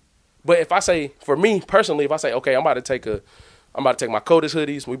picture. But if I say, for me personally, if I say, okay, I'm about to take my Codis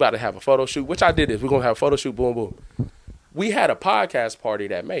hoodies, we about to have a photo shoot, which I did this. We're going to have a photo shoot, boom, boom. We had a podcast party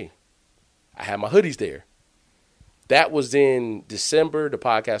that May. I had my hoodies there. That was in December. The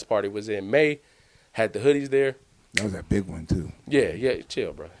podcast party was in May. Had the hoodies there. That was that big one, too. Yeah,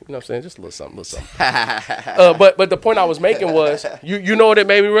 chill, bro. You know what I'm saying? Just a little something, but the point I was making was, you know what it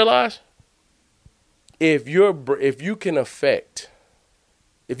made me realize? If you can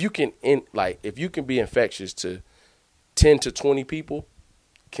be infectious to 10 to 20 people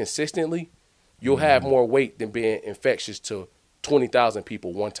consistently, you'll have more weight than being infectious to 20,000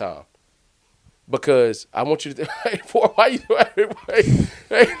 people one time. Because I want you to why you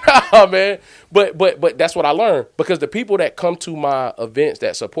nah, man. But that's what I learned. Because the people that come to my events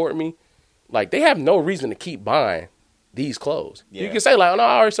that support me, like, they have no reason to keep buying these clothes. Yeah. You can say, like, oh, no,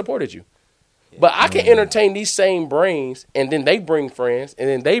 I already supported you. Yeah. But I can entertain these same brains, and then they bring friends, and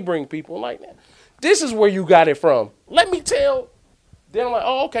then they bring people like that. This is where you got it from. Let me tell. Then I'm like,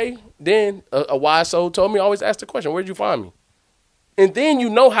 oh, okay. Then a wise soul told me, always ask the question, where'd you find me? And then you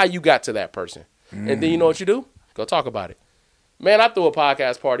know how you got to that person. And then you know what you do? Go talk about it. Man, I threw a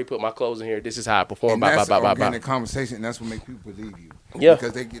podcast party, put my clothes in here. This is how I perform. And that's organic conversation, and that's what makes people believe you. Yeah.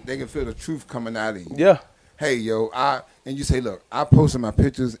 Because they can feel the truth coming out of you. Yeah. Hey, yo, and you say, look, I posted my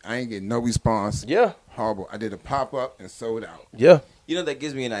pictures. I ain't getting no response. Yeah. Horrible. I did a pop-up and sold out. Yeah. You know, that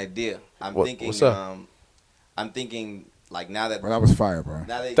gives me an idea. What's up? I'm thinking, like, now that... Well, that was fire, bro.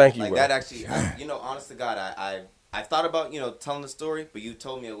 Thank you, like, bro. that actually... honest to God, I thought about, telling the story, but you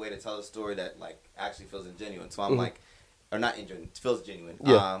told me a way to tell the story that, like, actually feels genuine. So I'm like, or not genuine, it feels genuine.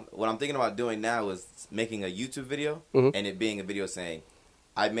 Yeah. What I'm thinking about doing now is making a YouTube video and it being a video saying,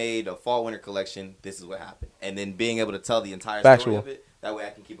 I made a fall-winter collection, this is what happened. And then being able to tell the entire story of it. That way I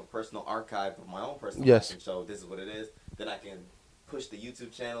can keep a personal archive of my own personal life and show this is what it is. Then I can push the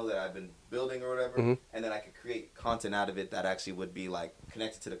YouTube channel that I've been building or whatever. And then I can create content out of it that actually would be, like,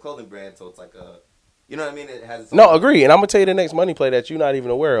 connected to the clothing brand. So it's like a... You know what I mean? It has agree. And I'm going to tell you the next money play that you're not even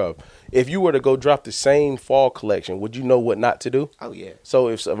aware of. If you were to go drop the same fall collection, would you know what not to do? Oh, yeah. So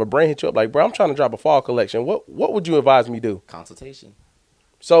if a brand hit you up like, bro, I'm trying to drop a fall collection, what would you advise me do? Consultation.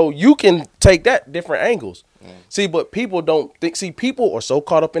 So you can take that different angles. See, but people don't think. See, people are so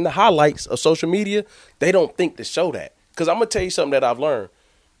caught up in the highlights of social media, they don't think to show that. Because I'm going to tell you something that I've learned.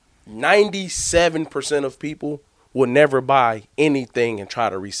 97% of people will never buy anything and try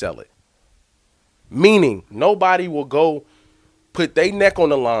to resell it. Meaning, nobody will go put their neck on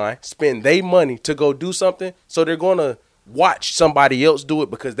the line, spend their money to go do something, so they're going to watch somebody else do it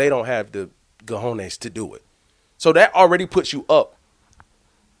because they don't have the cojones to do it. So that already puts you up.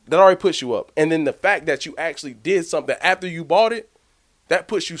 And then the fact that you actually did something after you bought it, that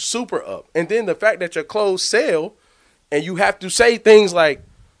puts you super up. And then the fact that your clothes sell and you have to say things like,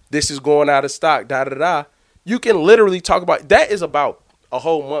 this is going out of stock, da-da-da. You can literally talk about, that is about a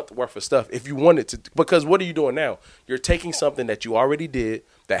whole month worth of stuff if you wanted to. Because what are you doing now? You're taking something that you already did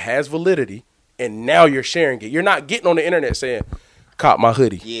that has validity, and now you're sharing it. You're not getting on the internet saying, caught my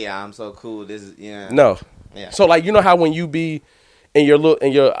hoodie. Yeah, I'm so cool. This is, yeah. No. Yeah. So, like, you know how when you be in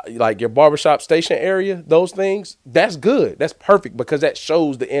your barbershop station area, those things, that's good. That's perfect because that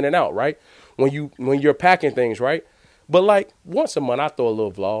shows the in and out, right? When you're packing things, right? But, like, once a month, I throw a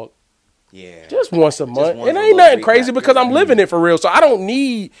little vlog. Yeah. Just once a month. It ain't nothing crazy because I'm living it for real. So I don't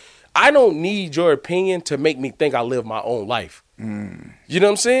need your opinion to make me think I live my own life. You know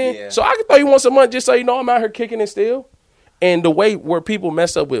what I'm saying? Yeah. So I can throw you once a month just so you know I'm out here kicking it still. And the way where people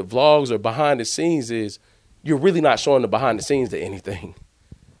mess up with vlogs or behind the scenes is you're really not showing the behind the scenes to anything.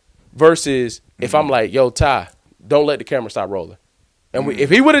 Versus if I'm like, yo, Ty, don't let the camera stop rolling. And if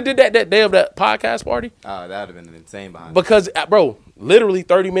he would have did that day of that podcast party. Oh, that would have been insane behind because, bro, literally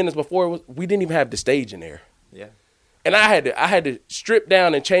 30 minutes before, we didn't even have the stage in there. Yeah. And I had to strip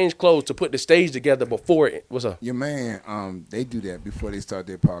down and change clothes to put the stage together before it was a. Your man, they do that before they start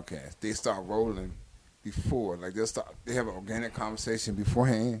their podcast. They start rolling before. Like they have an organic conversation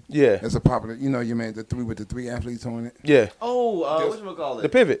beforehand. Yeah. That's a popular. You know, you made the three with the three athletes on it. Yeah. Oh, whatchamacallit? The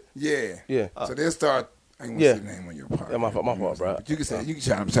pivot. Yeah. Yeah. So they'll start. I ain't Yeah. say the name on your part. Yeah, my fault, bro. But you can say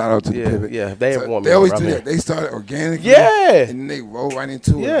shout out to the Yeah, pivot. yeah. They So want me. they always I'm do in. that. They start organically. Yeah. And then they roll right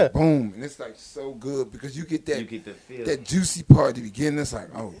into it. Yeah. Like, boom. And it's like so good because you get You get the feel. that juicy part at the beginning. It's like,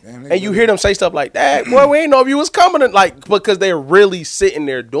 oh damn. And you hear them say stuff like that. Boy, we ain't know if you was coming. Like, because they're really sitting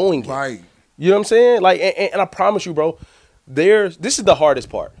there doing it. Right. You know what I'm saying? Like, and I promise you, bro, this is the hardest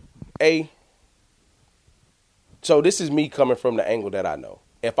part. So this is me coming from the angle that I know.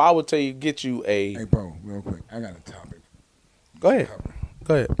 If I would tell you, get you a... Hey, bro, real quick. I got a topic. Go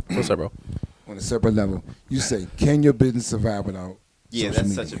ahead. What's up, bro? On a separate level, you say, can your business survive without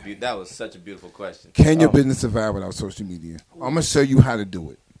social media? That was such a beautiful question. Can your business survive without social media? I'm going to show you how to do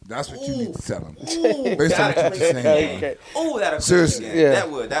it. That's what you need to tell them. Based on what you're saying. Okay. Oh, that Seriously. Yeah.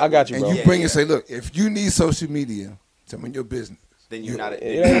 That would. I got you, And bro. you bring and say, look, if you need social media to run your business, Then you're not. It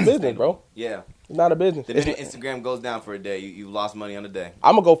ain't a business, bro. Yeah. It's not a business. Then if your Instagram goes down for a day, you lost money on the day.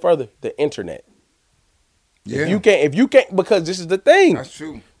 I'm going to go further. The internet. yeah, If you can't, because this is the thing. that's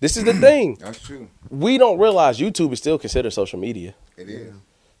true. This is the thing. That's true. We don't realize YouTube is still considered social media. It is.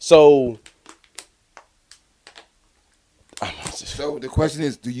 So... So the question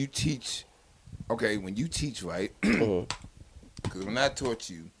is, do you teach? Okay, when you teach, right? Because when I taught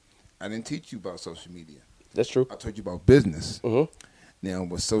you, I didn't teach you about social media. That's true. I taught you about business. Mm-hmm. Now,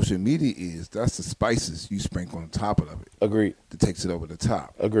 what social media is, that's the spices you sprinkle on top of it Agreed. that takes it over the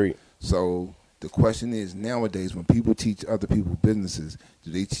top. Agreed. So the question is, nowadays, when people teach other people businesses,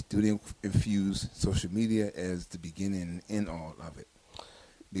 do they infuse social media as the beginning and end all of it?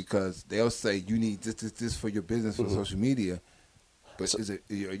 Because they'll say you need this for your business for social media, but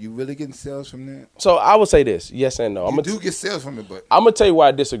are you really getting sales from that? So I would say this, yes and no. You do get sales from it, but I'm gonna tell you why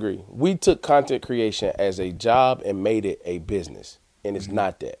I disagree. We took content creation as a job and made it a business, and it's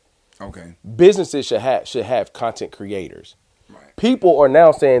not that. okay, Businesses should have content creators. right. People are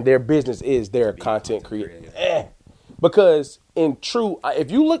now saying their business is their content creator. Because in true,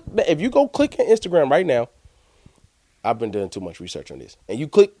 if you go click on Instagram right now, I've been doing too much research on this, and you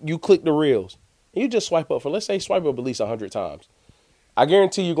click the reels, and you just swipe up for, let's say, swipe up at least 100 times. I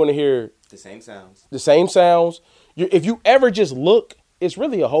guarantee you're going to hear The same sounds. the same sounds. If you ever just look, it's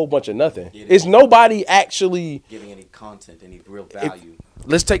really a whole bunch of nothing. It It's is. nobody actually. Giving any content, any real value.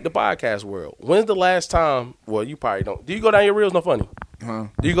 Let's take the podcast world. When's the last time? Well, you probably don't. Do you go down your reels? No funny. Huh?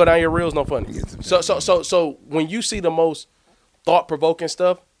 Do you go down your reels? No funny. Yes, So when you see the most thought provoking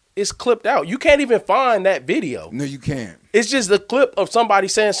stuff, it's clipped out. You can't even find that video. No, you can't. It's just a clip of somebody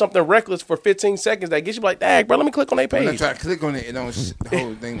saying something reckless for 15 seconds that gets you like, dang, bro, let me click on their When I page. try to click on it, it don't the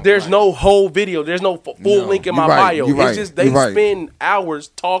whole thing. There's right. no whole video. There's no full No, link in you're my right, bio. you're right, It's just they you're right. spend hours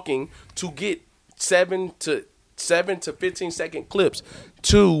talking to get 7 to 15 second clips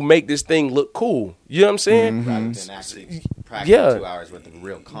to make this thing look cool. You know what I'm saying? Rather than actually practice Yeah. 2 hours worth of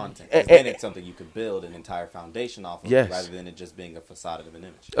real content. 'Cause And- then it's something you could build an entire foundation off of, Yes. rather than it just being a facade of an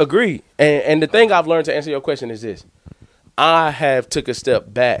image. Agreed. And the thing I've learned to answer your question is this. I have took a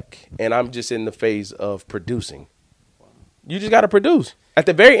step back, and I'm just in the phase of producing. You just got to produce. At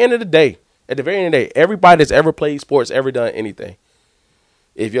the very end of the day, everybody that's ever played sports, ever done anything,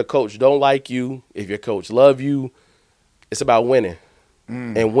 if your coach don't like you, if your coach love you, it's about winning.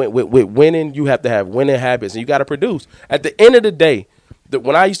 And with winning, you have to have winning habits, and you got to produce. At the end of the day,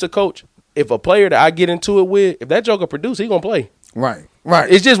 when I used to coach, if a player that I get into it with, if that joker produce, he gonna play. Right.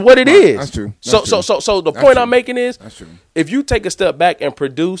 It's just what it Right. is. That's true. So the That's point true. I'm making is, That's true. if you take a step back and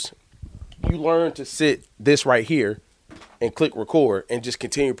produce, you learn to sit this right here and click record and just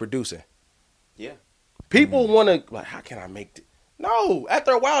continue producing. Yeah. People want to, like, how can I make it? No,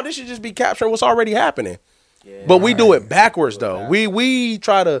 after a while, this should just be capturing what's already happening. Yeah. But we do it backwards, though. We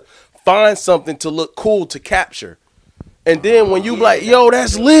try to find something to look cool to capture. And then when you like, yo,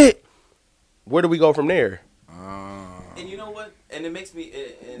 that's lit, where do we go from there? And you know what? And it makes me.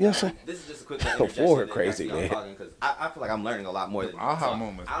 Yes, sir. This is just a quick interjection. Ford and crazy, actually I'm man. talking 'cause I feel like I'm learning a lot more than Aha talk.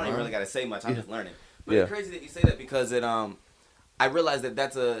 moments, I don't even man. really got to say much. I'm just learning. But Yeah. it's crazy that you say that because I realize that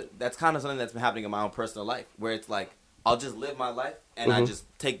that's kind of something that's been happening in my own personal life, where it's like I'll just live my life and I just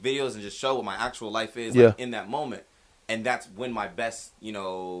take videos and just show what my actual life is like, in that moment, and that's when my best,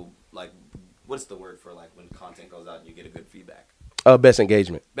 like, what's the word for like when content goes out and you get a good feedback. Best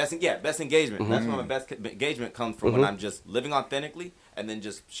engagement. Best engagement. That's when my best engagement comes from when I'm just living authentically and then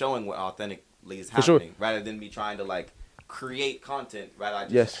just showing what authentically is For sure. happening, rather than me trying to like create content. Rather, I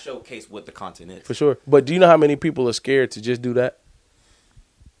just Yes. showcase what the content is. For sure. But do you know how many people are scared to just do that?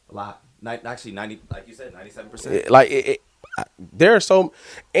 A lot. Actually, 90, like you said, 97%. Like, there are so,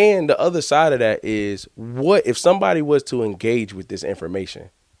 and the other side of that is, what if somebody was to engage with this information?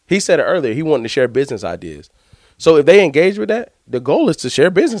 He said it earlier. He wanted to share business ideas. So if they engage with that, the goal is to share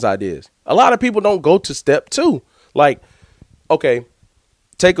business ideas. A lot of people don't go to step 2. Like, okay,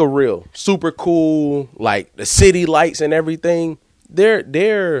 take a reel, super cool, like the city lights and everything.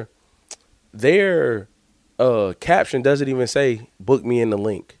 Their caption doesn't even say book me in the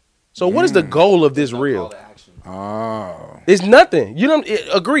link. So what is the goal of this reel? It's nothing. You don't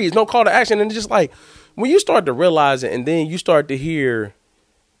agree. It's no call to action. And it's just like, when you start to realize it, and then you start to hear,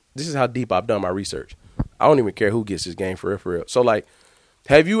 this is how deep I've done my research. I don't even care who gets this game, for real. So like,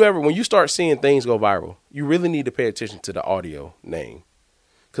 have you ever, when you start seeing things go viral, you really need to pay attention to the audio name.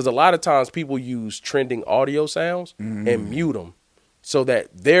 Because a lot of times people use trending audio sounds and mute them so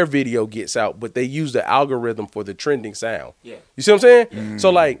that their video gets out, but they use the algorithm for the trending sound. Yeah. You see what I'm saying? So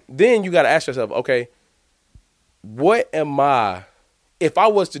like, then you got to ask yourself, okay, what am I, if I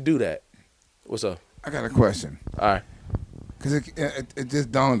was to do that, what's up? I got a question. All right. Because it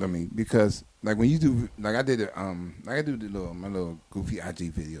just dawned on me, because like when you do, like I did it, like I do my little goofy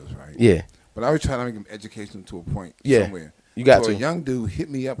IG videos, right? Yeah. But I was trying to make them educational to a point somewhere. You got to. A young dude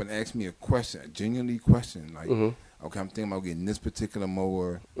hit me up and asked me a question, a genuinely question, like, okay, I'm thinking about getting this particular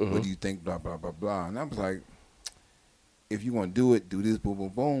mower. What do you think? Blah, blah, blah, blah. And I was like, if you want to do it, do this, boom, boom,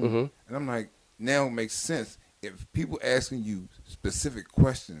 boom. And I'm like, now it makes sense. If people asking you specific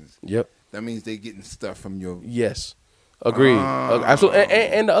questions, that means they getting stuff from your. Yes. Agreed. Absolutely.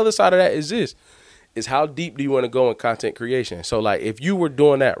 And the other side of that is this, is how deep do you want to go in content creation? So like, if you were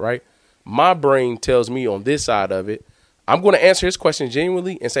doing that, right, my brain tells me on this side of it, I'm going to answer his question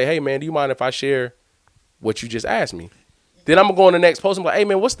genuinely and say, hey, man, do you mind if I share what you just asked me? Then I'm going to go on the next post and be like, hey,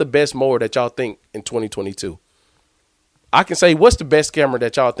 man, what's the best mower that y'all think in 2022? I can say, what's the best camera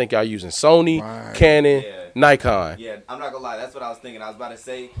that y'all think y'all using? Sony, Canon, Nikon. Yeah, I'm not going to lie. That's what I was thinking. I was about to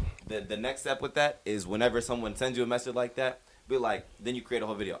say the next step with that is whenever someone sends you a message like that, be like, then you create a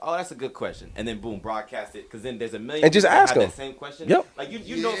whole video. Oh, that's a good question. And then, boom, broadcast it. Because then there's a million and just ask them that same question. Like,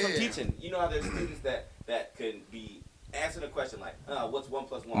 you know from teaching. You know how there's students that could be answering a question like, what's 1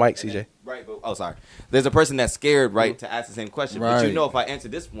 + 1? Mike, CJ. Then, right, but, oh, sorry. There's a person that's scared, right, to ask the same question. But you know if I answer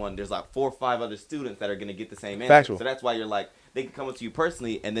this one, there's like 4 or 5 other students that are going to get the same answer. Factual. So that's why you're like, they can come up to you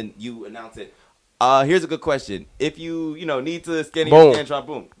personally, and then you announce it. Here's a good question. If you need to scan your Scantron,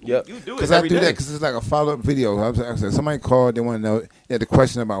 boom. You do it every day. Because I do that because it's like a follow-up video. I said, somebody called, they want to know, they had a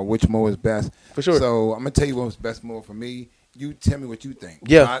question about which mower is best. For sure. So I'm going to tell you what's best mower for me. You tell me what you think.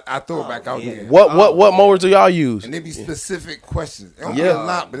 Yeah. I throw it back out there. What mowers do y'all use? And they be specific questions. It don't be a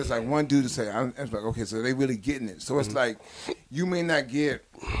lot, but it's like one dude to say, I'm like, okay, so they really getting it. So it's like, you may not get,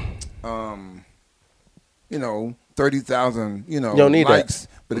 30,000, likes.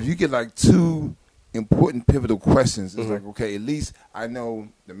 But if you get like 2 important pivotal questions, it's like, okay, at least I know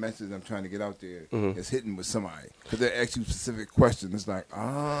the message I'm trying to get out there is hitting with somebody. Because they ask you specific questions. It's like,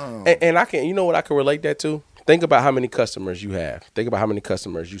 And I can, you know what I can relate that to? Think about how many customers you have. Think about how many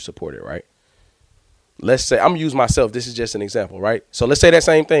customers you supported, right? Let's say, I'm going to use myself. This is just an example, right? So let's say that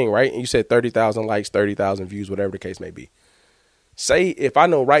same thing, right? And you said 30,000 likes, 30,000 views, whatever the case may be. Say if I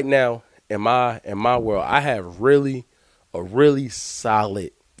know right now in my world, I have a really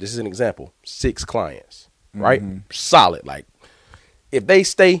solid, this is an example, 6 clients, right? Solid. Like, if they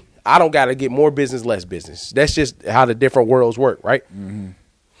stay, I don't got to get more business, less business. That's just how the different worlds work, right?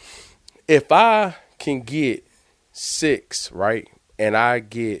 If I can get 6, right, and I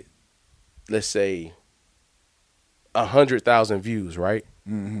get, let's say, 100,000 views, right?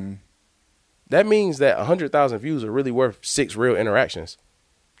 That means that 100,000 views are really worth 6 real interactions.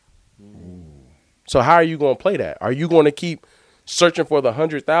 So how are you going to play that? Are you going to keep searching for the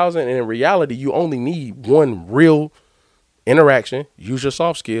 100,000, and in reality, you only need 1 real interaction? Use your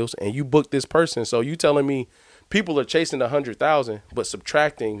soft skills, and you book this person. So you telling me people are chasing the 100,000, but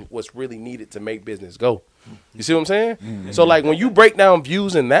subtracting what's really needed to make business go. You see what I'm saying? So like when you break down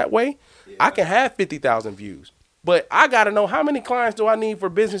views in that way, I can have 50,000 views, but I got to know how many clients do I need for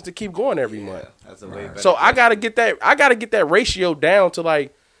business to keep going every month. That's a way better. So I got to get that ratio down to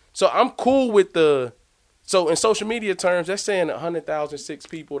like, so I'm cool with so in social media terms, that's saying 100,000, 6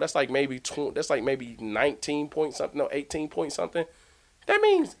 people. That's like maybe 19 point something, no, 18 point something. That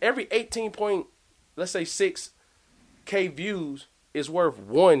means every 18 point, let's say 6K views is worth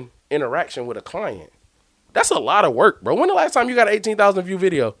 1 interaction with a client. That's a lot of work, bro. When the last time you got an 18,000 view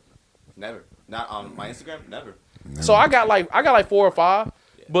video? Never. Not on my Instagram. Never. So I got like 4 or 5,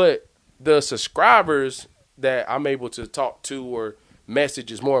 but the subscribers that I'm able to talk to or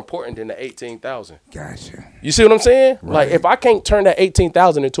message is more important than the 18,000. Gotcha. You see what I'm saying? Right. Like if I can't turn that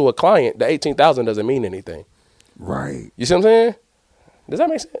 18,000 into a client, the 18,000 doesn't mean anything. Right. You see what I'm saying? Does that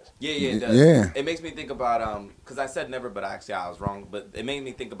make sense? Yeah, it does. Yeah. It makes me think about because I said never, but actually I was wrong. But it made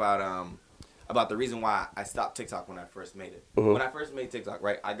me think about the reason why I stopped TikTok when I first made it. Mm-hmm. When I first made TikTok,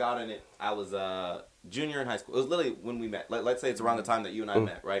 right? I got on it. I was junior in high school. It was literally when we met. Let's say it's around the time that you and I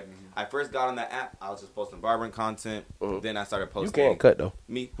met, right? I first got on that app. I was just posting barbering content. Then I started posting. You can't cut though.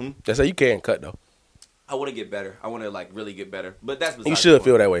 Me? That's how you can't cut though. I want to get better. I want to like really get better. But that's besides You should the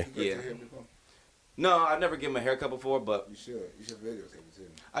feel point. that way. Yeah. No, I've never given a haircut before, but You should. You should videotape it too.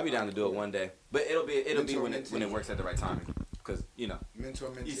 I'd be down to do it one day. But it'll be when it works at the right time. Because Mentor,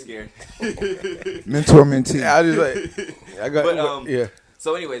 mentee. he's scared. Mentor, mentee. I just like I got But, yeah.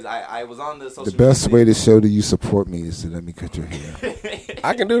 So, anyways, I was on the social The media. best way to show that you support me is to let me cut your hair.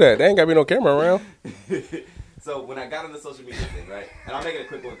 I can do that. There ain't gotta be no camera around. So when I got on the social media thing, right, and I'll make it a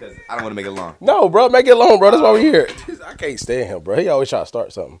quick one because I don't want to make it long. No, bro, make it long, bro. That's why we're here. I can't stand him, bro. He always try to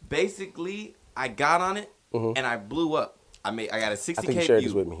start something. Basically, I got on it and I blew up. I got a 60K I think you shared view,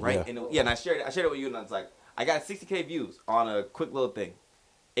 this with me, right? yeah. And I shared it with you, and it's like I got 60K views on a quick little thing.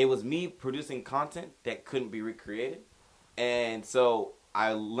 It was me producing content that couldn't be recreated, and so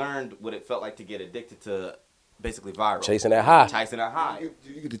I learned what it felt like to get addicted to basically viral. Chasing that high. Chasing that high.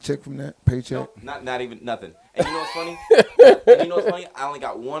 Did you get a check from that paycheck? No, not even nothing. And you know what's funny? I only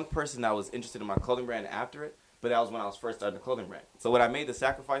got one person that was interested in my clothing brand after it, but that was when I was first starting the clothing brand. So what I made the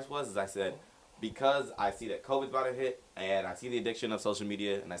sacrifice was I said, because I see that COVID's about to hit, and I see the addiction of social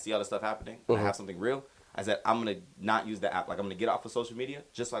media, and I see all this stuff happening, and I have something real, I said, I'm going to not use the app. Like, I'm going to get off of social media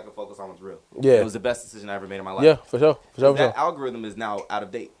just so I can focus on what's real. Yeah. It was the best decision I ever made in my life. Yeah, for sure. That algorithm is now out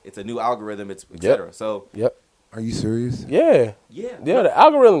of date. It's a new algorithm, et cetera. So, Yep. Are you serious? Yeah. yeah. The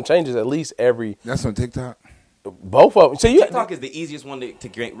algorithm changes at least every That's on TikTok? both of them. So TikTok is the easiest one to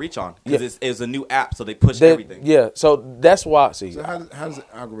get reach on because it's a new app, so they push everything. Yeah, so that's why. See, So how does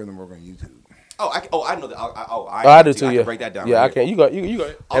the algorithm work on YouTube? I know that. I do too. I Yeah, can break that down. Yeah, right I here. can. You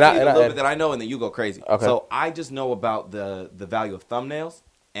go. I'll tell you a little bit that I know, and then you go crazy. Okay. So I just know about the value of thumbnails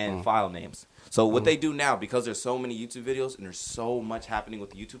and file names. So what they do now, because there's so many YouTube videos and there's so much happening with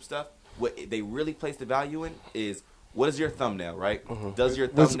the YouTube stuff, what they really place the value in is what is your thumbnail, right? Does your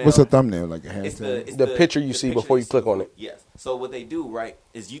thumbnail? What's a thumbnail? Like a It's hashtag? The picture you see before you click on it. Yes. So what they do, right,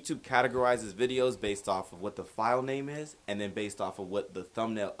 is YouTube categorizes videos based off of what the file name is and then based off of what the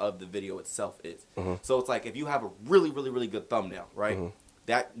thumbnail of the video itself is. So it's like if you have a really, really, really good thumbnail, right,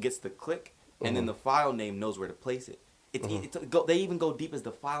 that gets the click, and then the file name knows where to place it. They even go deep as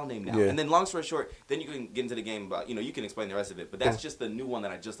the file name now. Yeah. And then long story short, then you can get into the game about, you can explain the rest of it. But that's just the new one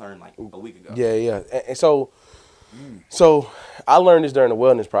that I just learned like a week ago. Yeah. And so I learned this during the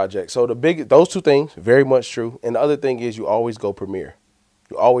wellness project. So those two things, very much true. And the other thing is you always go premiere.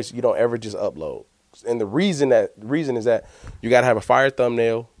 You don't ever just upload. And the reason is that you got to have a fire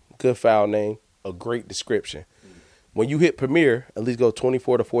thumbnail, good file name, a great description. When you hit premiere, at least go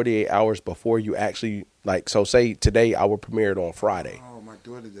 24 to 48 hours before you actually, so say today I will premiere it on Friday. Oh, my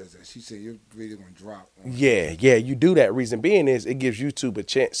daughter does that. She said your video going to drop. Yeah, you do that. Reason being is it gives YouTube a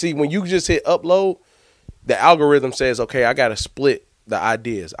chance. See, when you just hit upload, the algorithm says, okay, I got to split the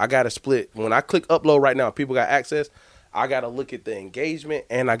ideas. I got to split. When I click upload right now, people got access. I got to look at the engagement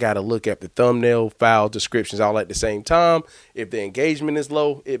and I got to look at the thumbnail, file, descriptions all at the same time. If the engagement is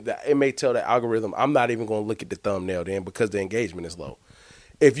low, it may tell the algorithm, I'm not even going to look at the thumbnail then because the engagement is low.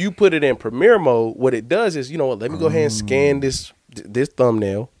 If you put it in premiere mode, what it does is, let me go ahead and scan this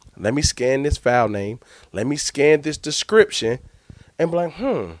thumbnail. Let me scan this file name. Let me scan this description and be like,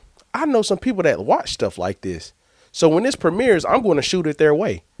 I know some people that watch stuff like this. So when this premieres, I'm going to shoot it their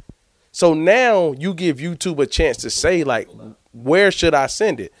way. So now you give YouTube a chance to say, where should I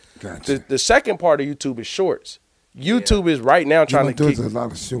send it? Gotcha. The second part of YouTube is shorts. YouTube is right now trying to keep a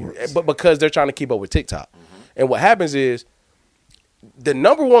lot of shorts. but because they're trying to keep up with TikTok. And what happens is the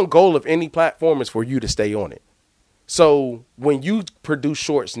number one goal of any platform is for you to stay on it. So when you produce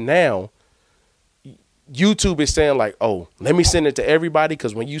shorts now, YouTube is saying let me send it to everybody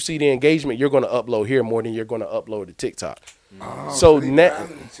because when you see the engagement, you're going to upload here more than you're going to upload to TikTok. Oh, So now,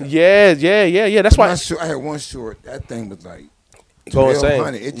 yeah. That's why I had one short. That thing was like Go insane.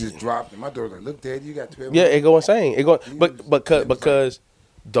 1,200. It just dropped. And my daughter was like, look, Dad, you got 1,200. Yeah, it go insane. Because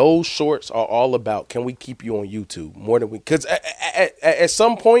those shorts are all about can we keep you on YouTube more than we because at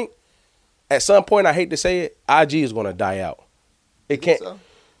some point, I hate to say it, IG is going to die out. It can't so?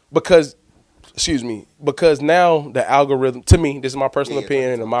 because now the algorithm, to me, this is my personal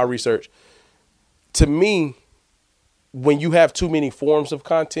opinion and my research, to me, when you have too many forms of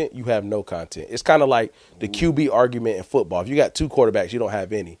content, you have no content. It's kind of like the QB argument in football. If you got two quarterbacks, you don't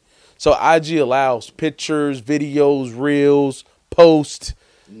have any. So IG allows pictures, videos, reels, posts,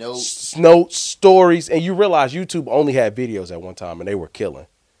 notes, stories, and you realize YouTube only had videos at one time, and they were killing.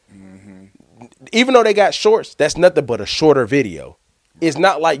 Mm-hmm. Even though they got shorts, that's nothing but a shorter video. It's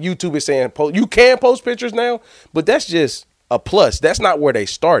not like YouTube is saying you can post pictures now, but that's just a plus. That's not where they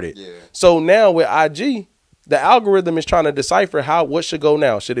started. Yeah. So now with IG, the algorithm is trying to decipher what should go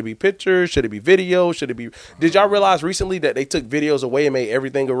now. Should it be pictures? Should it be video? Should it be? Did y'all realize recently that they took videos away and made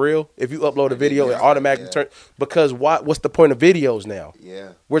everything a reel? If you upload a video, it automatically turn. Because what's the point of videos now? Yeah,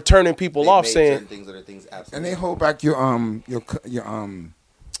 we're turning people off saying things that are things absolutely. And they hold back your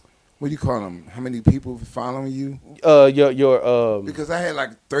what do you call them? How many people following you? Because I had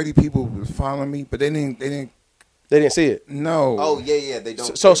like 30 people following me, but they didn't see it. No. Oh yeah, they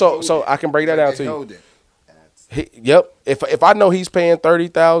don't. So I can break that down to you. Yep. If I know he's paying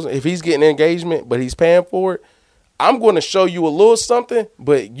 $30,000, if he's getting engagement, but he's paying for it, I'm going to show you a little something,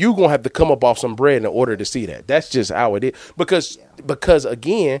 but you gonna have to come up off some bread in order to see that. That's just how it is. Because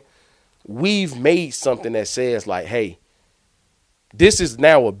again, we've made something that says like, hey, this is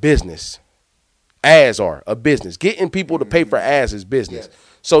now a business. Ads are a business. Getting people to pay for ads is business. Yes.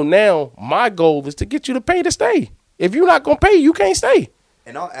 So now my goal is to get you to pay to stay. If you're not gonna pay, you can't stay.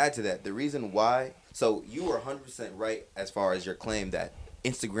 And I'll add to that the reason why. So you are 100% right as far as your claim that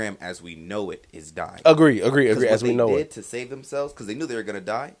Instagram as we know it is dying. Agree. As we know it. What they did to save themselves, because they knew they were going to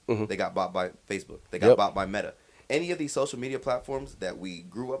die, they got bought by Facebook. They got bought by Meta. Any of these social media platforms that we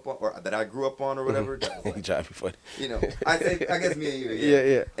grew up on, or that I grew up on, or whatever. That was like, you know, I guess me and you.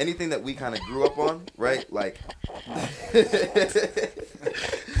 Yeah. Anything that we kind of grew up on, right? Like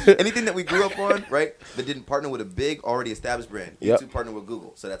anything that we grew up on, right? That didn't partner with a big, already established brand. YouTube partnered with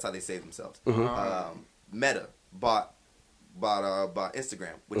Google, so that's how they saved themselves. Meta bought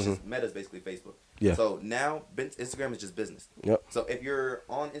Instagram, which is Meta's basically Facebook. Yeah. So now Instagram is just business. Yep. So if you're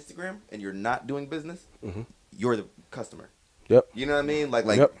on Instagram and you're not doing business, you're the customer. Yep. You know what I mean? Like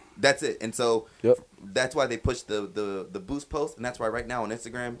that's it. And so that's why they push the boost post, and that's why right now on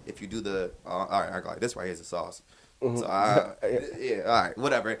Instagram, if you do the all right, I got this right here's the sauce. So yeah, all right,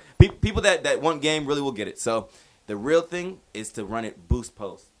 whatever. People that want game really will get it. So the real thing is to run it boost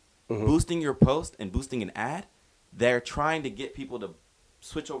post. Boosting your post and boosting an ad, they're trying to get people to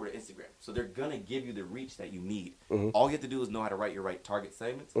switch over to Instagram. So they're going to give you the reach that you need. All you have to do is know how to write your right target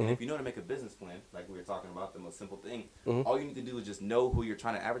segments. And if you know how to make a business plan, like we were talking about, the most simple thing, all you need to do is just know who you're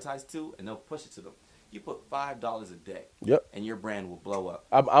trying to advertise to, and they'll push it to them. You put $5 a day, and your brand will blow up.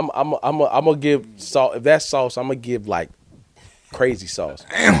 I'm gonna give sauce. If that's sauce, I'm gonna give like crazy sauce.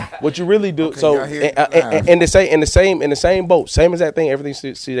 What you really do? Okay, so in the same boat, same exact thing. Everything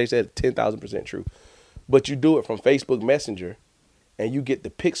CJ said, 10,000% true. But you do it from Facebook Messenger, and you get the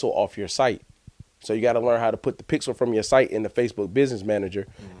pixel off your site. So you got to learn how to put the pixel from your site in the Facebook Business Manager.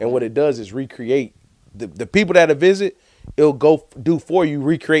 And what it does is recreate the people that visit. It'll go do for you,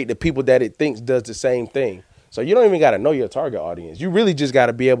 recreate the people that it thinks does the same thing. So you don't even got to know your target audience. You really just got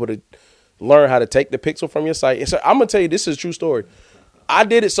to be able to learn how to take the pixel from your site. And so I'm going to tell you, this is a true story. I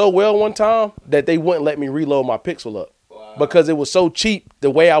did it so well one time that they wouldn't let me reload my pixel up. Wow. Because it was so cheap, the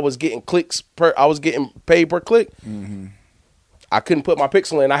way I was getting I was getting paid per click. I couldn't put my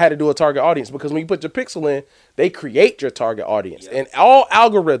pixel in. I had to do a target audience, because when you put your pixel in, they create your target audience. And all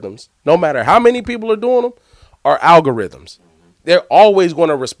algorithms, no matter how many people are doing them, are algorithms. They're always going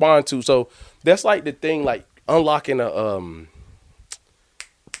to respond to. So that's like the thing, like unlocking like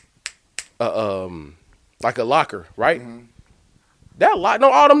a locker, right? That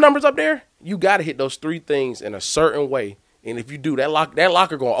all them numbers up there, you got to hit those three things in a certain way. And if you do, that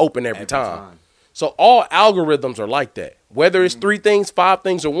locker going to open every time. So all algorithms are like that, whether it's three things, five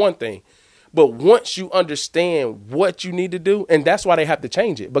things, or one thing. But once you understand what you need to do, and that's why they have to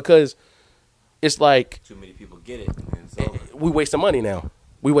change it, because it's like too many people get it. And we waste some money now.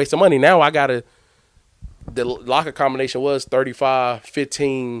 Now the locker combination was 35,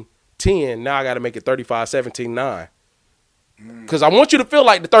 15, 10. Now I got to make it 35, 17, 9. Because I want you to feel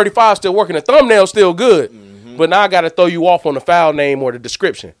like the 35 is still working. The thumbnail's still good. But now I got to throw you off on the file name or the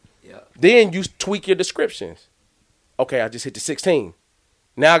description. Then you tweak your descriptions. Okay, I just hit the 16.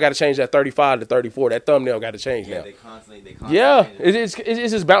 Now I got to change that 35 to 34. That thumbnail got to change now. They constantly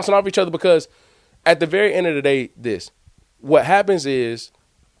it's just bouncing off each other, because at the very end of the day, what happens is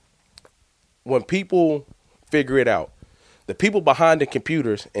when people figure it out, the people behind the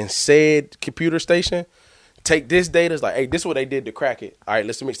computers and said computer station take this data, it's like, hey, this is what they did to crack it. All right,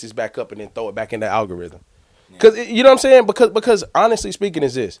 let's mix this back up and then throw it back in the algorithm. Because you know what I'm saying? Because honestly speaking,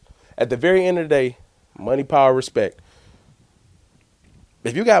 is this. At the very end of the day, money, power, respect.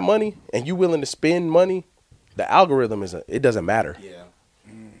 If you got money and you willing to spend money, the algorithm it doesn't matter.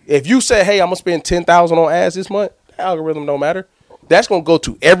 If you say, hey, I'm going to spend $10,000 on ads this month, the algorithm don't matter. that's gonna go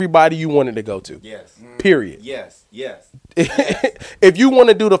to everybody you wanted to go to. Yes. Period. Yes. If you want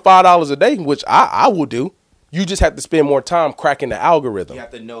to do the $5 a day, which I will do, you just have to spend more time cracking the algorithm. You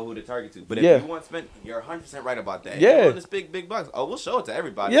have to know who to target to. But if you want to spend, you're 100% right about that. Yeah. This big bucks. Oh, we'll show it to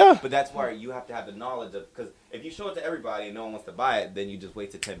everybody. Yeah. But that's why you have to have the knowledge of, because if you show it to everybody and no one wants to buy it, then you just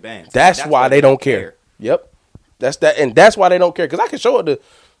wasted 10 bands. That's why they don't care. Yep. That's why they don't care. Because I can show it to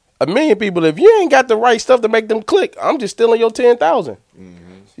a million people. If you ain't got the right stuff to make them click, I'm just stealing your 10,000.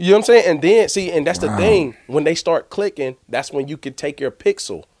 You know what I'm saying? And then and that's the thing. When they start clicking, that's when you can take your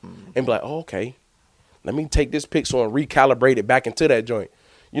pixel and be like, oh, okay, let me take this pixel and recalibrate it back into that joint.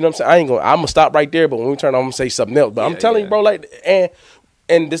 You know what I'm saying? I'm gonna stop right there, but when we turn on, I'm gonna say something else. But I'm telling you, bro, like,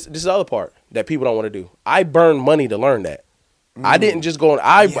 and this is the other part that people don't want to do. I burn money to learn that. I didn't just go.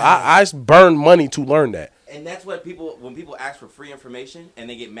 I burned money to learn that. And that's what when people ask for free information and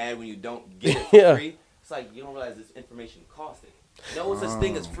they get mad when you don't get it for free. It's like, you don't realize this information costed. No such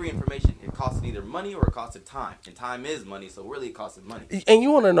thing as free information. It costed either money or it costed time. And time is money, so really it costed money. And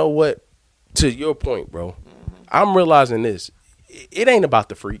you want to know what, to your point, bro, I'm realizing this. It ain't about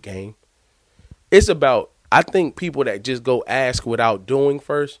the free game. It's about, I think, people that just go ask without doing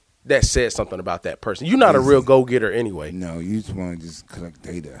first, that says something about that person. You're not a real go-getter anyway. No, you just want to just collect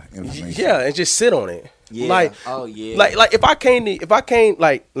data, information. Yeah, and just sit on it. Yeah. Like, like if I can't,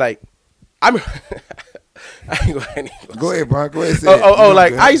 like, I'm... I ain't gonna go ahead, bro. Go ahead.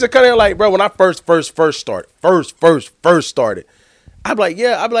 Like, I used to kind of like, bro, when I first started, I'd be like,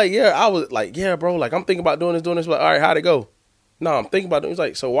 yeah. I was like, yeah, bro. Like, I'm thinking about doing this. Like, all right, how'd it go? No, I'm thinking about it. He's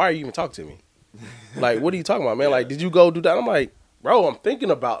like, so why are you even talking to me? Like, what are you talking about, man? Like, did you go do that? I'm like, bro, I'm thinking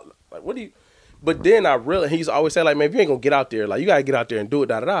about, like, what do you? But then he's always said, like, man, if you ain't gonna get out there, like, you gotta get out there and do it,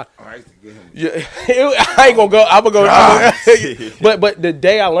 da. I used to get him. Yeah, I ain't gonna go. I'm gonna go. But the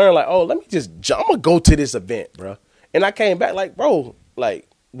day I learned, like, oh, I'm gonna go to this event, bro. And I came back, like, bro, like,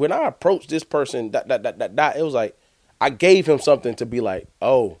 when I approached this person, it was like, I gave him something to be like,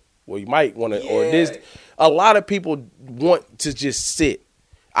 oh, well, you might want to, or this. A lot of people want to just sit.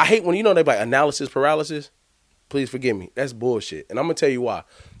 I hate when, they like analysis paralysis. Please forgive me. That's bullshit. And I'm going to tell you why.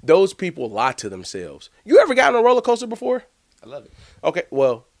 Those people lie to themselves. You ever gotten on a roller coaster before? I love it. Okay,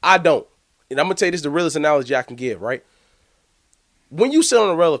 well, I don't. And I'm going to tell you, this is the realest analogy I can give, right? When you sit on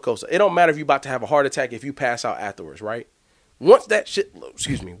a roller coaster, it don't matter if you're about to have a heart attack if you pass out afterwards, right? Once that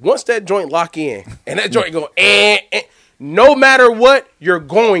joint lock in and that joint go, no matter what, you're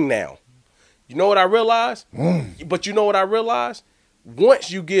going now. You know what I realized? But you know what I realized? Once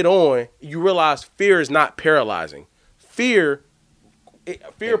you get on, you realize fear is not paralyzing. Fear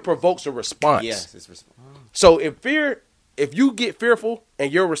provokes a response. Yes, it's response. So if you get fearful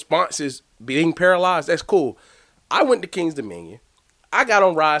and your response is being paralyzed, that's cool. I went to King's Dominion. I got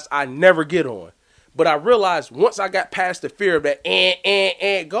on rides I never get on. But I realized once I got past the fear of that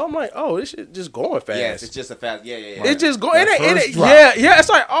go, I'm like, oh, this shit just going fast. Yes, it's just a fast. Yeah. It's just going. Yeah. It's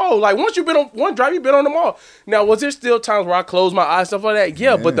like, oh, like once you've been on one drive, you've been on them all. Now, was there still times where I closed my eyes, stuff like that?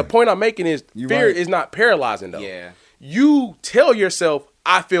 Yeah. But the point I'm making is fear is not paralyzing though. Yeah. You tell yourself,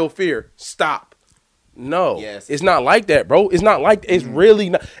 I feel fear. Stop. No. Yes. It's not like that, bro. It's not like it's really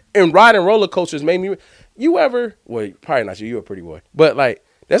not. And riding roller coasters made me. You ever? Well, probably not you. You're a pretty boy, but like.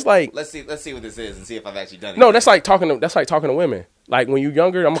 That's like let's see what this is and see if I've actually done it. No, that's like talking to women. Like when you're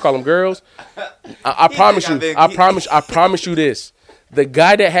younger, I'm gonna call them girls. I promise you this: the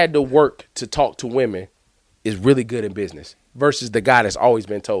guy that had to work to talk to women is really good in business versus the guy that's always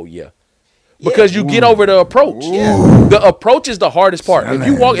been told because you get over the approach. Yeah. The approach is the hardest part.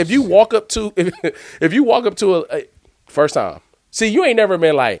 If you walk up to a first time, see, you ain't never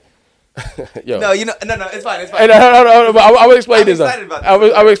been like. Yo. No, it's fine. No, I will explain this though. I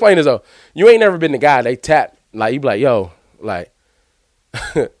will explain this though. You ain't never been the guy they tap like you be like, yo, like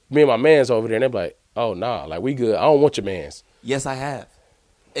me and my man's over there, and they be like, oh nah, like we good. I don't want your man's. Yes, I have,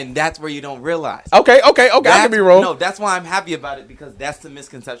 and that's where you don't realize. Okay. I can be wrong. No, that's why I'm happy about it because that's the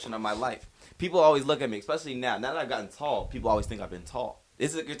misconception of my life. People always look at me, especially now. Now that I've gotten tall, people always think I've been tall.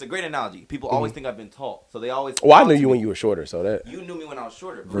 It's a great analogy. People always think I've been tall, so they always. Well, I knew you when you were shorter, so that you knew me when I was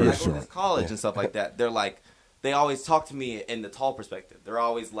shorter. When I go to college and stuff like that, they're like, they always talk to me in the tall perspective. They're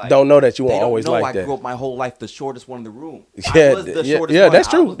always like, don't know that you won't always like that. I grew up my whole life the shortest one in the room. Yeah, I was the shortest one. That's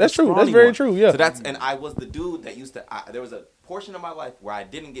true. That's true. That's very true. Yeah. So and I was the dude that used to. There was a portion of my life where I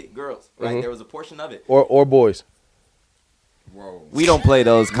didn't get girls. Right, there was a portion of it. Or boys. Whoa. We don't play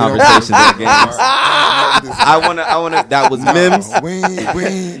those conversations in games. I wanna. That was Mims.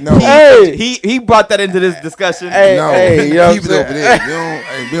 No. He brought that into this discussion. Keep it over there.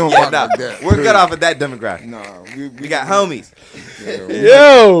 We don't rock like that. We're good off of that demographic. No, we got homies.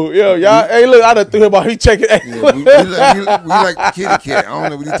 Yo, y'all. Hey, look, I done threw him out. He checking. We like kitty cat. I don't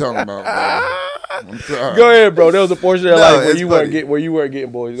know what you talking about, bro. I'm sorry. Go ahead, bro. There was a portion of life where you weren't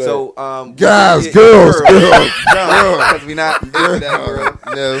getting boys. So, guys, girls. Because we not into that world.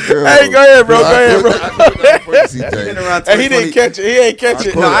 No, girls. Hey, go ahead, bro. And he didn't catch it. He ain't catch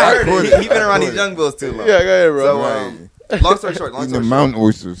it. No, I heard it. He been around these young bulls too long. Yeah, go ahead, bro. So, long story short. The mountain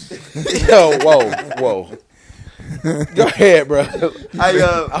oysters. Yo, whoa. Go ahead, bro. I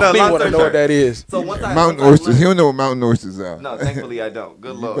don't want to know what that is. So mountain oysters. He don't know what mountain oysters are. No, thankfully I don't.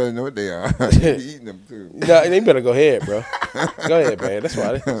 Good you Lord. better know what they are. You eating them too. No, you better go ahead, bro. Go ahead, man. That's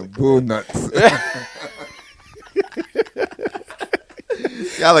why. Bull nuts.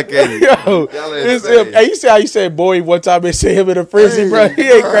 Y'all are kidding. Yo, hey, you see how you said boy one time and say him in a frenzy, bro? He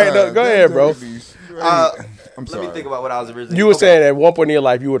ain't cracked up. Go ahead, bro. I'm sorry. Let me think about what I was originally. You were saying at one point in your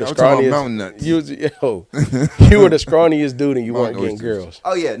life you were the scrawniest. Mountain nuts. You were the scrawniest dude and you weren't getting girls.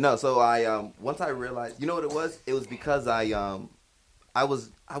 Oh yeah, no. So I once I realized, you know what it was? It was because I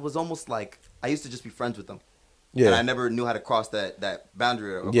was almost like I used to just be friends with them. Yeah. And I never knew how to cross that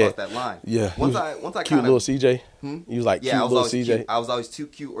boundary or cross that line. Yeah. Once I cute kind little CJ. You was like cute little CJ. Cute. I was always too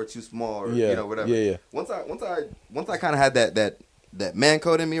cute or too small or whatever. Yeah. Once I kind of had that man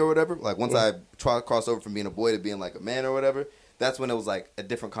code in me or whatever, like once I try to cross over from being a boy to being like a man or whatever, that's when it was like a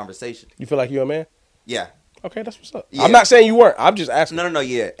different conversation. You feel like you're a man? Yeah. Okay, that's what's up. Yeah. I'm not saying you weren't. I'm just asking. No,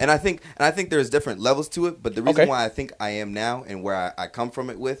 yeah. And I think there's different levels to it, but the reason why I think I am now and where I come from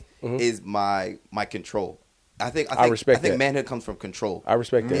it with is my control. I respect that. Manhood comes from control. I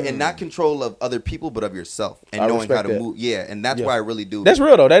respect that. And not control of other people, but of yourself and knowing how to move. Yeah, and that's why I really do. That's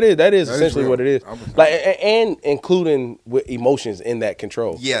real though. That is essentially what it is. Like and including with emotions in that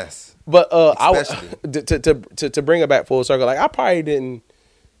control. Yes. But to bring it back full circle, like I probably didn't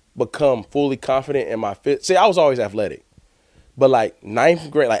become fully confident in my fit. See, I was always athletic. But like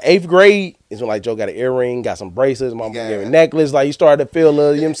 9th grade, like 8th grade is when like Joe got an earring, got some bracelets, mom gave me a necklace, like you started to feel you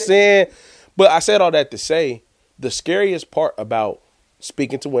know what I'm saying? But I said all that to say the scariest part about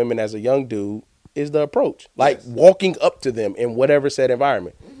speaking to women as a young dude is the approach. Like walking up to them in whatever said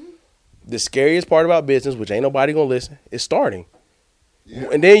environment. The scariest part about business, which ain't nobody gonna listen, is starting. Yeah.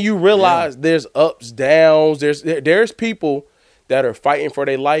 And then you realize there's ups, downs, there's people that are fighting for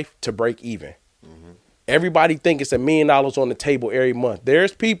their life to break even. Everybody think it's $1 million on the table every month.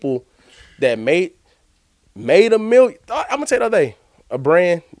 There's people that made $1 million. I'm gonna tell you the other day, a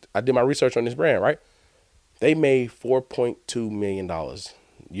brand. I did my research on this brand, right? They made $4.2 million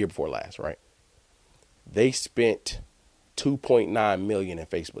year before last, right? They spent $2.9 million in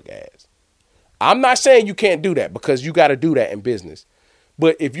Facebook ads. I'm not saying you can't do that because you got to do that in business.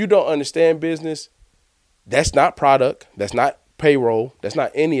 But if you don't understand business, that's not product. That's not payroll. That's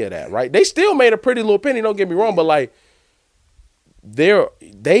not any of that, right? They still made a pretty little penny. Don't get me wrong, but like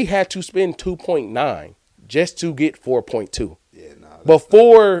they had to spend 2.9 just to get 4.2. Yeah, no.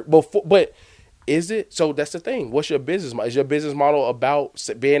 Before, but is it? So that's the thing. What's your business model? Is your business model about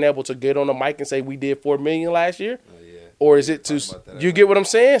being able to get on the mic and say we did $4 million last year? Or is it to you get what I'm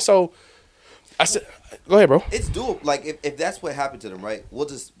saying? So I said, go ahead, bro. It's doable. Like if that's what happened to them, right? We'll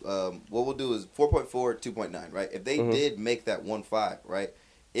just what we'll do is 4.4, 2.9, right? If they did make that 1.5, right?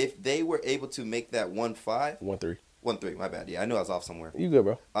 If they were able to make that 1.5, 1.3, my bad. Yeah, I knew I was off somewhere. You good,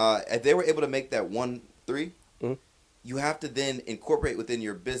 bro? If they were able to make that 1.3, you have to then incorporate within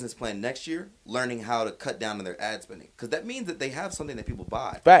your business plan next year, learning how to cut down on their ad spending. Because that means that they have something that people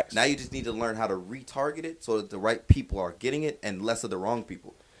buy. Facts. Now you just need to learn how to retarget it so that the right people are getting it and less of the wrong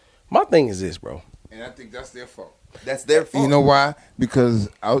people. My thing is this, bro. And I think that's their fault. That's their fault. You know why? Because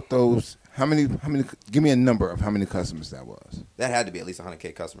out those, how many, give me a number of how many customers that was. That had to be at least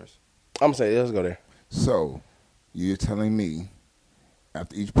 100K customers. I'm saying, let's go there. So, you're telling me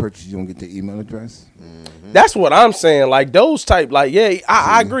after each purchase, you don't get the email address? That's what I'm saying. Like those type, like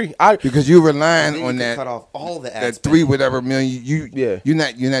I agree. Because you're relying on that. Cut off all the ad that spending. 3 whatever million. You're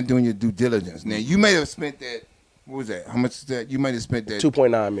not doing your due diligence. Now you may have spent that. What was that? How much is that? You might have spent that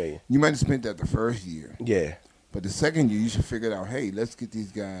 2.9 million. You might have spent that the first year. Yeah. But the second year, you should figure out. Hey, let's get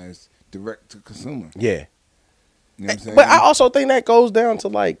these guys direct to consumer. Yeah. You know what I'm saying? But I also think that goes down to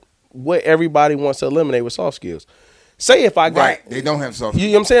like what everybody wants to eliminate with soft skills. Say if I got they don't have soft. You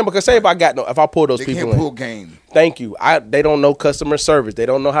know what I'm saying? Because say if I pull those people in. They can't pull game. Thank you. They don't know customer service. They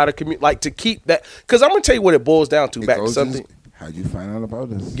don't know how to communicate. Like to keep that. Because I'm gonna tell you what it boils down to. Back to something. How'd you find out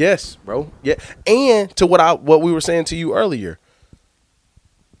about us? Yes, bro. Yeah, and to what we were saying to you earlier.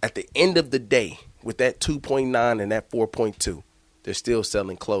 At the end of the day, with that 2.9 and that 4.2, they're still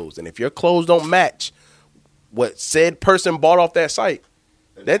selling clothes. And if your clothes don't match what said person bought off that site,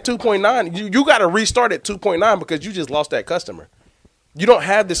 that 2.9, you got to restart at 2.9 because you just lost that customer. You don't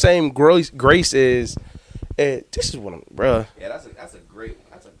have the same grace as this is what I'm, bruh. Yeah, that's a great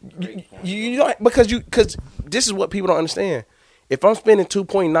point. You don't, because this is what people don't understand. If I'm spending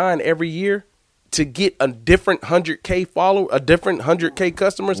 2.9 every year to get a different 100K follower, a different 100K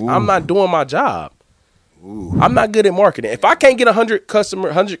customers, I'm not doing my job. I'm not good at marketing. If I can't get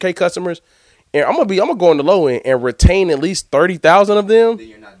 100K customers, and I'm gonna go on the low end and retain at least 30,000 of them, Then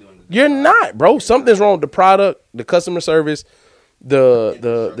you're not doing the you're not, bro. Something's wrong with the product, the customer service,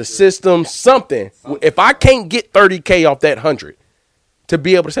 the system, something. If I can't get 30K off that 100 to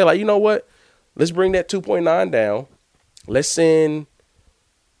be able to say, like, you know what, let's bring that 2.9 down. Let's send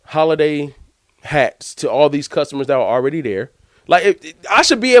holiday hats to all these customers that are already there. Like, I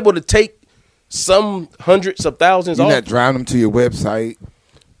should be able to take some hundreds of thousands You're off. not driving them to your website.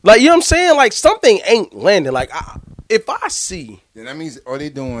 Like, you know what I'm saying? Like, something ain't landing. Like, if I see. Then that means all they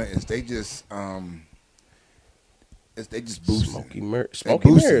doing is they just boosting. Smoky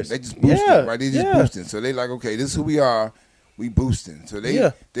boosting. mirrors. They just boosting, Yeah, right? They just yeah. boosting. So they like, okay, this is who we are. We boosting. So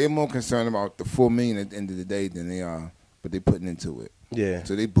they're more concerned about the 4 million at the end of the day than they are what they putting into it. Yeah.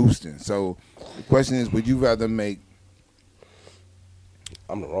 So they boosting. So the question is, would you rather make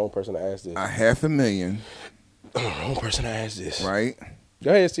I'm the wrong person to ask this. $500,000, I'm the wrong person to ask this. right?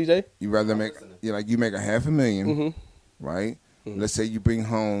 Go ahead, CJ. You rather make you make $500,000, Mm-hmm. right? Let's say you bring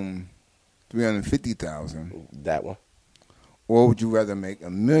home 350,000, That one. or would you rather make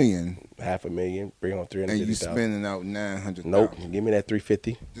 $1 million $500,000. Bring on and 350,000. you spending out 900,000? Nope. Give me that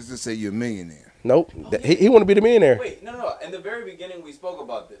 350. Just to say you're a millionaire. Nope. He want to be the millionaire. Wait, no. In the very beginning, we spoke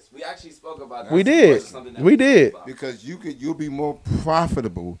about this. We actually spoke about this. We did. We did. Because you'll be more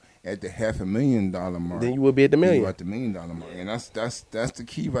profitable at the $500,000 mark Then you will be at the than you million. are at the $1 million mark, and that's the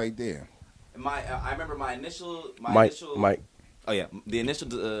key right there. I remember my initial. Mike. Oh yeah, the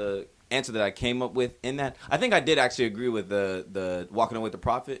initial answer that I came up with in that, I think I did actually agree with the walking away with the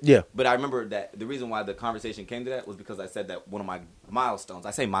profit. Yeah. But I remember that the reason why the conversation came to that was because I said that one of my milestones.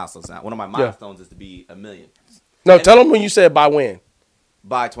 I say milestones now. One of my milestones is to be $1 million. No, tell them when you said by when.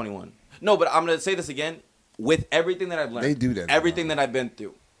 By 21. No, but I'm gonna say this again. With everything that I've learned, They do that. Everything that I've been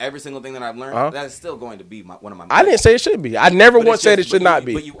through, every single thing that I've learned, that is still going to be one of my. I didn't say it should be. I never But once it's said just- it should not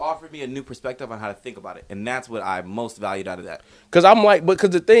be. But you offered me a new perspective on how to think about it, and that's what I most valued out of that. Because I'm like, because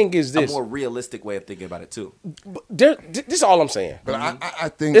the thing is A this. more realistic way of thinking about it too. This is all I'm saying. But I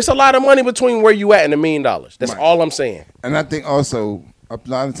think It's a lot of money between where you at and $1 million. That's Right. all I'm saying. And I think also a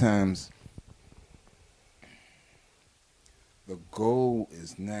lot of times the goal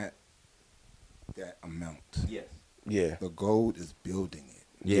is not that amount. Yes. Yeah. The goal is building it.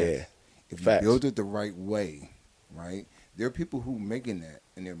 Yeah. If you Facts. build it the right way, right? There are people who making that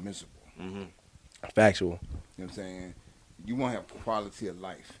and they're miserable. Factual. You know what I'm saying? You want to have quality of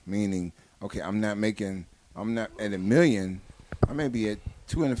life, meaning, okay, I'm not at $1 million. I may be at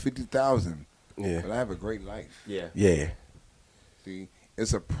 250,000, Yeah. but I have a great life. Yeah. Yeah. See,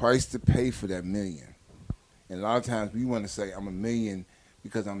 it's a price to pay for that $1 million. And a lot of times we want to say I'm $1 million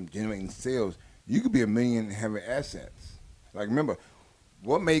because I'm generating sales. You could be $1 million and having assets. Like, remember,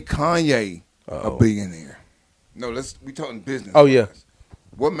 what made Kanye a billionaire? No, we talking business. Oh, yeah.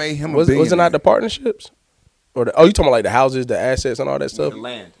 What made him a billionaire? Was it not the partnerships? Or you talking about like the houses, the assets, and all that stuff? The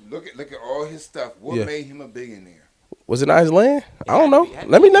land. Look at all his stuff. What Yeah. made him a billionaire? Was it not his land? I don't know. It had to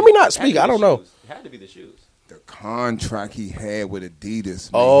Let be- me not it had to speak. be I the don't know. shoes. It had to be the shoes. The contract he had with Adidas.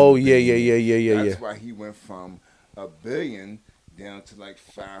 Oh, made him a yeah. billionaire. That's Yeah. why he went from $1 billion down to like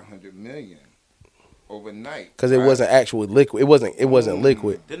 $500 million overnight. Because it Right? wasn't actually liquid. It wasn't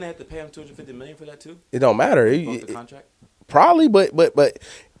liquid. Didn't they have to pay him $250 million for that too? It don't matter. Both the contract. Probably, but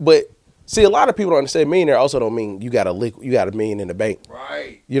see, a lot of people don't understand millionaire also don't mean you got $1 million in the bank.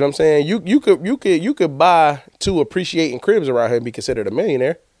 Right. You know what I'm saying? You could buy 2 appreciating cribs around here and be considered a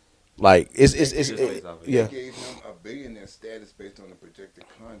millionaire. Like yeah. They gave him a billionaire status based on the projected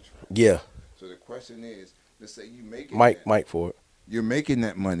contract. Yeah. So the question is, let's say you make it. Mike for it. You're making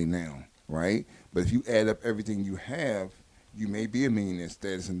that money now, right? But if you add up everything you have, you may be a millionaire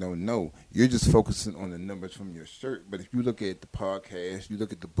status and don't know. You're just focusing on the numbers from your shirt. But if you look at the podcast, you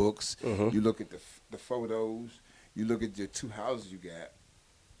look at the books, you look at the photos, you look at your 2 houses you got,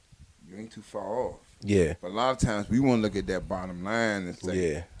 you ain't too far off. Yeah. But a lot of times we want to look at that bottom line and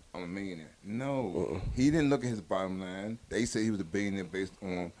say, Yeah. I'm a millionaire. No, he didn't look at his bottom line. They said he was a billionaire based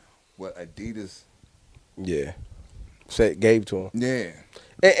on what Adidas. Yeah. gave to him. Yeah.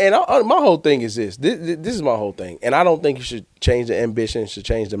 And my whole thing is this. This is my whole thing. And I don't think you should change the ambition, should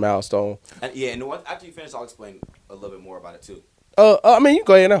change the milestone. And after you finish, I'll explain a little bit more about it too. I mean, you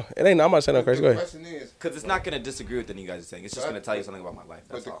go ahead now. It ain't. I'm not saying no crazy. Go ahead. The question is, because it's not going to disagree with anything you guys are saying. It's just going to tell you something about my life.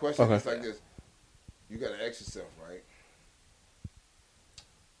 That's but the all. question is like this: you got to ask yourself, right?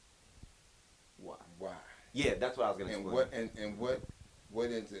 Why? Yeah, that's what I was going to explain. And what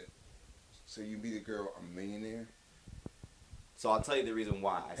is it? So you be the girl, a millionaire. So I'll tell you the reason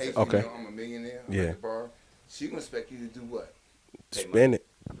why. I said Okay. I'm a millionaire. I'm Yeah. at the bar. She gonna expect you to do what? Spend it.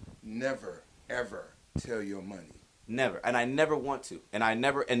 Never, ever tell your money. Never, and I never want to, and I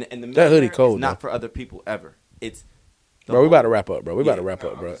never. And the That hoodie millionaire cold, is not though. for other people ever. It's Bro, we about to wrap up, bro. We about to Yeah. wrap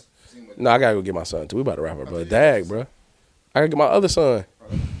up, bro. I'm just seeing what- No, I gotta go get my son too. We about to wrap up, bro. Dag, bro. I gotta get my other son.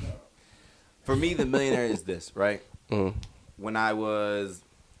 For me, the millionaire is this, right? Mhm. When I was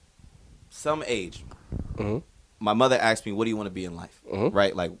some age, Mhm. my mother asked me, "What do you want to be in life?" Mhm.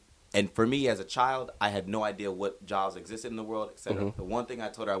 Right? Like, and for me as a child, I had no idea what jobs existed in the world, etc. Mhm. The one thing I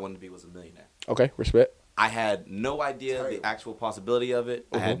told her I wanted to be was a millionaire. Okay, respect. I had no idea the actual possibility of it.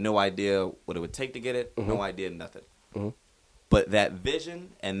 I had no idea what it would take to get it. No idea nothing. Mhm. But that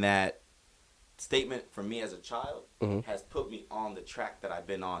vision and that statement for me as a child Mhm. has put me on the track that I've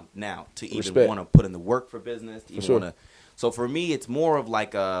been on now to even Respect. want to put in the work for business. To even sure. want to. So for me, it's more of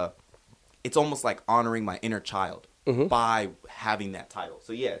like it's almost like honoring my inner child Mhm. by having that title.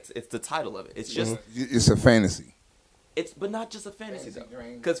 So yeah, it's the title of it. It's just It's a fantasy. but not just a fantasy though,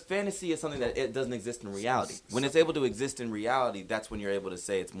 dream. because fantasy is something that it doesn't exist in reality. When it's able to exist in reality, that's when you're able to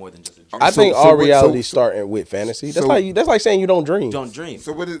say it's more than just a dream. I think so all what- reality so- starting with fantasy. That's so- like that's like saying you don't dream. Don't dream.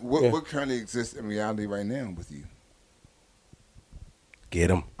 So what Yeah. what currently exists in reality right now with you? Get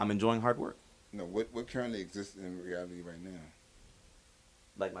him. I'm enjoying hard work. No, what currently exists in reality right now?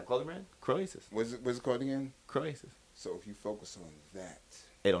 Like my clothing brand, Croasis. What's it called again? Croasis. So if you focus on that,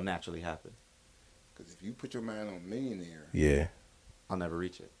 It'll naturally happen. because if you put your mind on millionaire, Yeah. I'll never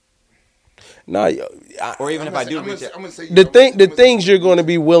reach it. No, Or even if I do I'm reach it, gonna say the things you're going to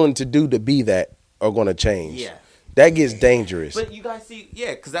be willing to do to be that are going to change. yeah. That gets dangerous. But you guys see,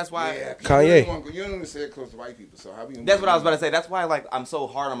 yeah, because that's why. Yeah, Kanye. You don't even say it close to white people. So how we? That's what I was about to say. That's why, like, I'm so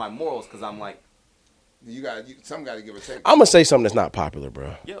hard on my morals because I'm like, Some got to give a take. I'm gonna say something that's not popular,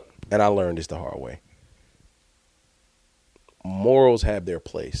 bro. yep. And I learned this the hard way. Morals have their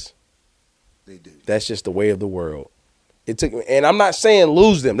place. They do. That's just the way of the world. It took me, and I'm not saying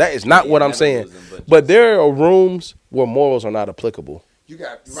lose them. That is not Yeah, what I'm never saying. lose them, but there are rooms where morals are not applicable. You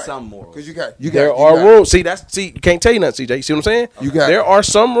got right. Some morals. Because you There are rooms. See, can't tell you nothing, CJ. You see what I'm saying? You got- There are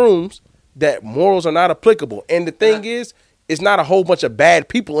some rooms that morals are not applicable. And the thing is, it's not a whole bunch of bad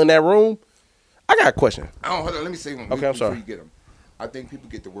people in that room. I got a question. Hold on. Let me say one. Okay, I'm before sorry. you get them. I think people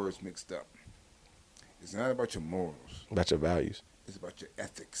get the words mixed up. It's not about your morals. About your values. It's about your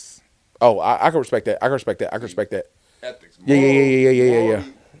ethics. Oh, I can respect that. I can respect that. I can respect that. Ethics. Yeah.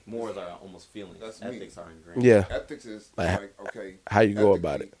 Morally, Morals are almost feelings. That's me. Ethics are ingrained. Yeah. Ethics is Like, okay. how you go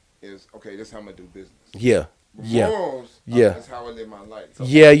about ethically Is okay. This is how I'm gonna do business. Yeah. Yeah. Morals. Yeah. That's how I live my life.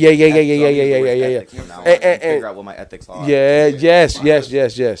 Yeah. So I'll use the word ethics Yeah. from now on And- and and- figure out what my ethics are. Yeah.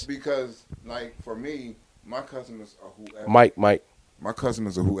 Yes. Because like for me, my customers are whoever. Mike. My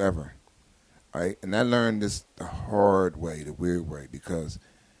customers are whoever. Right? And I learned this the hard way, the weird way, because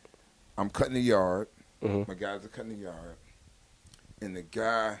I'm cutting the yard. Mhm. My guys are cutting the yard. And the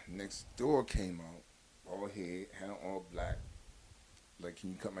guy next door came out, all head, had on all black. Like,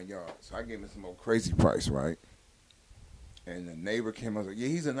 can you cut my yard? So I gave him some old crazy price, right? And the neighbor came out, like, yeah,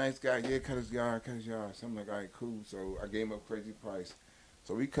 he's a nice guy. Yeah, cut his yard. So I'm like, all right, cool. So I gave him a crazy price.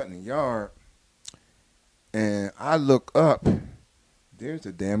 So we cutting the yard. And I look up. There's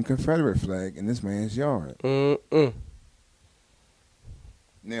a damn Confederate flag in this man's yard.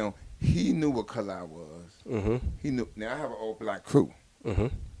 Now, he knew what color I was. Mm-hmm. He knew. Now, I have an all black crew, Mm-hmm.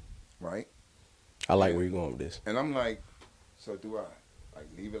 right? I like where you're going with this. And I'm like, so do I like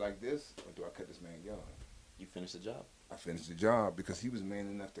leave it like this, or do I cut this man's yard? You finish the job. I finished the job because he was man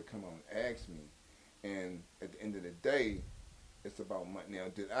enough to come on and ask me. And at the end of the day, it's about money. Now,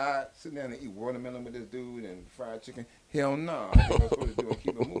 did I sit down and eat watermelon with this dude and fried chicken? Hell no. I think I'm supposed to do and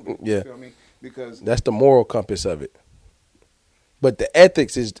keep it moving. Yeah. You feel me? Because That's the moral compass of it. But the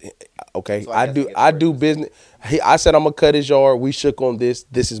ethics is okay. So I I guess do. I get the I word do business. I said I'm gonna cut his yard. We shook on this.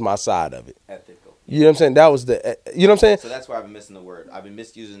 This is my side of it. Ethical. You know what I'm saying? That was the. You know what I'm saying? So that's why I've been missing the word. I've been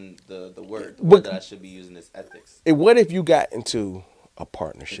misusing the word. The But- word that I should be using is ethics. What if you got into a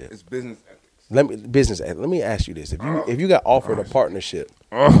partnership? it's business ethics. Let me ask you this: if you got offered a partnership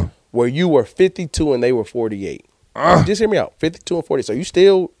where you were 52 and they were 48, just hear me out. 52 and 40. So you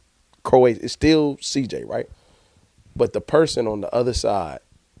still Croatia. It's still CJ, right? but the person on the other side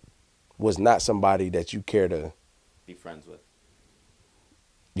was not somebody that you care to be friends with.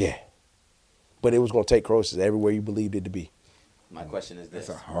 Yeah. But it was going to take Croesus everywhere you believed it to be. My question is this.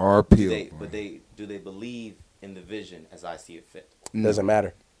 It's a hard pill. Do they believe in the vision as I see it fit? Doesn't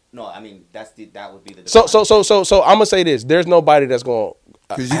matter. No, I mean that would be the. So I'm gonna say this: there's nobody that's going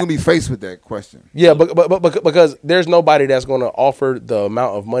because you're gonna be faced with that question. Yeah, but because there's nobody that's going to offer the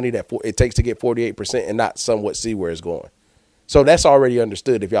amount of money that it takes to get 48% and not somewhat see where it's going. So that's already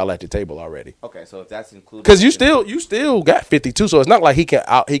understood if y'all at the table already. Okay, so if that's included, because you still got 52, so it's not like he can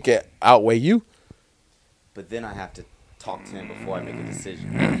outweigh you. But then I have to talk to him before I make a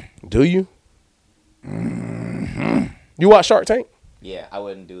decision. Do you? Mm-hmm. You watch Shark Tank? Yeah, I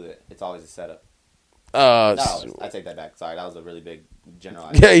wouldn't do that. It's always a setup. I take that back. Sorry, that was a really big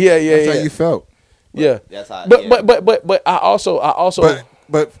general. Yeah. That's how you felt. Yeah, that's how. But I also.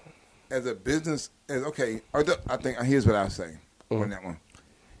 But as a business, okay, I think here's what I was saying on that one.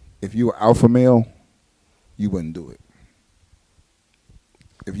 If you were alpha male, you wouldn't do it.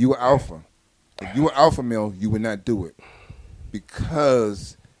 If you were alpha male, you would not do it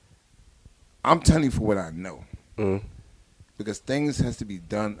because I'm telling you for what I know. Mm-hmm. Because things has to be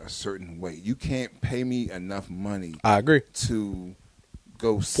done a certain way. You can't pay me enough money. I agree. To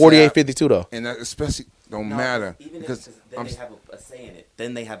go 48.52 though, and that especially don't matter because then they have a say in it.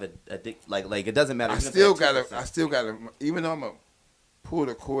 Then they have a like it doesn't matter. I still gotta. Even though I'm gonna pull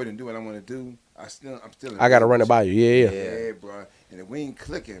the cord and do what I want to do, I'm still. I gotta run it by you. Yeah, bro. And if we ain't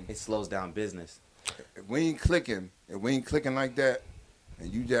clicking, it slows down business. If we ain't clicking like that,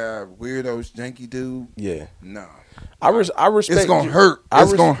 and you got weirdos, janky dude. Yeah. Nah. I respect. It's gonna hurt.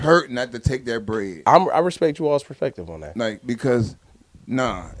 It's gonna hurt not to take that bread. I respect you all's perspective on that. Like because,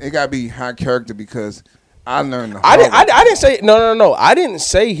 it gotta be high character because I learned. I didn't say no. I didn't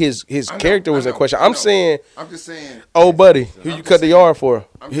say his character was in question. I'm just saying. Oh, buddy, who you cut the yard for?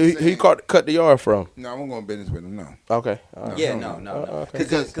 Who you cut the yard from? No, I won't go in business with him. No. Okay. Yeah, no.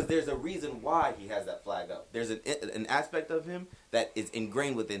 Because there's a reason why he has that flag up. There's an aspect of him that is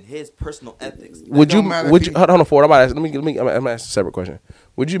ingrained within his personal ethics. Would you hold on, Ford? I'm gonna ask a separate question.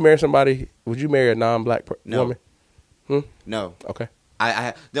 Would you marry somebody? Would you marry a non-black woman? No. Okay.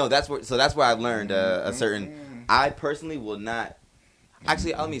 No. That's where I learned a certain. I personally will not.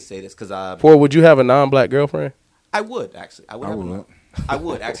 Actually, let me say this because Ford, would you have a non-black girlfriend? I would actually. I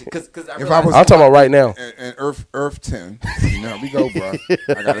would actually because if I was, I'm talking about right now. And Earth 10, we go, bro.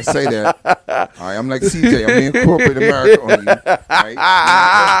 I gotta say that. All right, I'm like CJ. I'm being corporate America on you.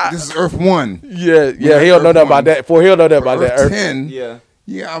 Right? This is Earth 1. Yeah. He'll know that about that. He'll know that about that. Earth 10.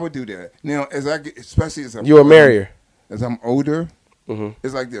 Yeah, I would do that. Now, as I get, especially as you a marrier. As I'm older,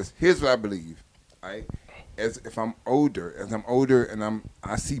 it's like this. Here's what I believe. Right, as I'm older, and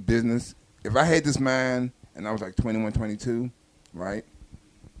I see business. If I had this mind and I was like 21, 22. Right,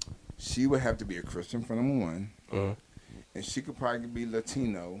 she would have to be a Christian for number one, and she could probably be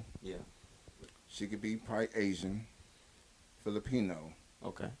Latino. Yeah, she could be probably Asian, Filipino.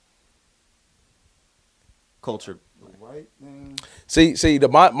 Okay, culture. White man. See,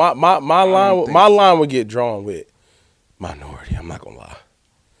 my line would get drawn with minority. I'm not gonna lie.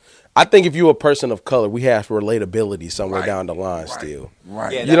 I think if you're a person of color, we have relatability somewhere down the line still.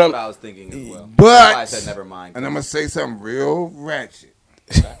 Right. Yeah, that's what I was thinking as well. But I said never mind. And I'm gonna say something real ratchet.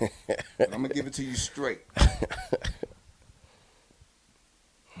 I'm gonna give it to you straight.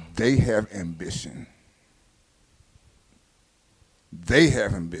 They have ambition.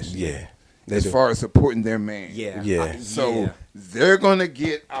 Yeah. As far as supporting their man. Yeah. So they're gonna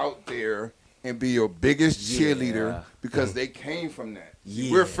get out there and be your biggest cheerleader because they came from that.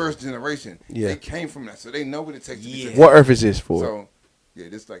 We're first generation. They came from that, so they know what it takes to be successful. What Earth is this for? So,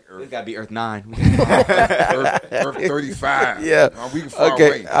 this like Earth. It's got to be Earth 9. Earth 35. Yeah. We far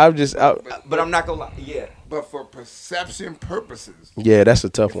away. But I'm not going to lie. Yeah. But for perception purposes. Yeah, that's a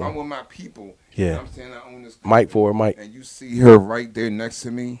tough one. If I'm with my people. Yeah. I'm saying I own this company, Mike. And you see her right there next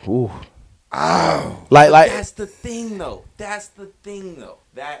to me. Ooh. Oh. Like that's the thing though.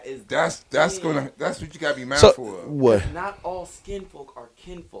 That is that's what you gotta be mindful of. What? Not all skin folk are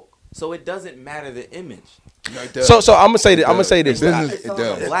kinfolk. So it doesn't matter the image. No, it does. So I'm gonna say this. Business, it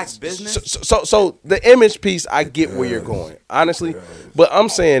does. Black business. So the image piece, I get where you're going, honestly. But I'm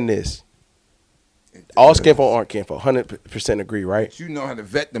saying this. All skinfolk aren't kinfolk. 100% agree, right? But you know how to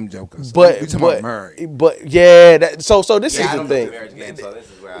vet them jokers. But yeah. So this is the thing.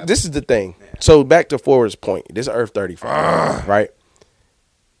 This is the thing. Yeah. So back to Forrest's point. This is Earth 35, right?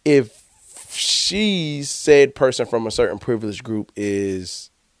 If she's said person from a certain privileged group is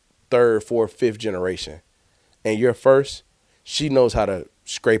 3rd, 4th, 5th generation, and you're first, she knows how to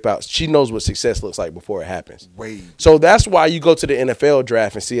scrape out. She knows what success looks like before it happens. Wait. So that's why you go to the NFL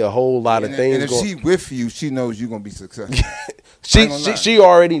draft and see a whole lot of things. And if she with you, she knows you're gonna be successful. she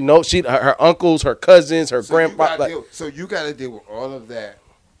already knows. Her uncles, her cousins, her grandpa. So you got to deal with all of that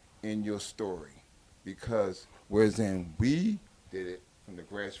in your story, because whereas then we did it from the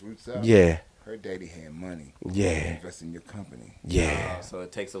grassroots up. Yeah. Her daddy had money. Yeah. Invest in your company. Yeah. So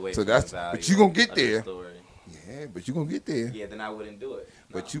it takes away. So from that's. the value But you gonna get of the there. story. Yeah, but you gonna get there. Yeah, then I wouldn't do it.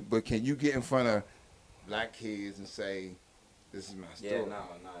 No. But can you get in front of black kids and say, "This is my story"? Yeah, no.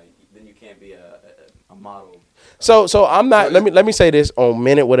 Then you can't be a model. So I'm not. Let me say this on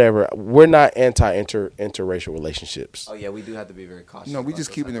minute whatever. We're not interracial relationships. Oh yeah, we do have to be very cautious. No, we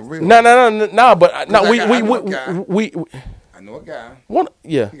just keeping it real. No. But no, we I know a guy.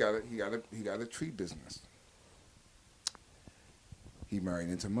 Yeah. He got a tree business. He married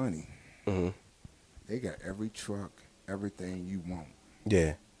into money. Mm-hmm. They got every truck, everything you want.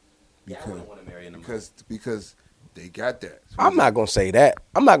 Yeah. I wouldn't want to marry in the money. Because they got that. So I'm not gonna say that.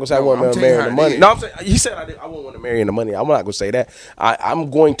 I'm not gonna say I want to marry in the money. No, I'm saying you said I wouldn't want to marry in the money. I'm not gonna say that. I'm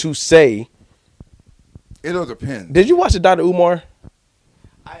going to say it'll depend. Did you watch the Dr. Umar?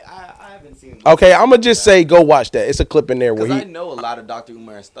 I haven't seen. Okay, I'm gonna just say go watch that. It's a clip in there where I know a lot of Dr.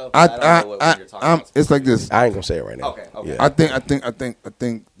 Umar stuff. But I don't know what you're talking about. It's like this. I ain't gonna say it right now. Okay. Yeah. I think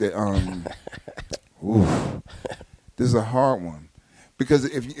that this is a hard one, because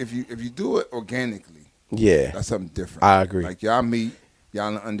if you do it organically, yeah, that's something different. I agree. Like y'all meet, y'all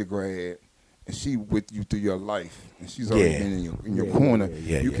in undergrad, and she with you through your life, and she's already been in your corner.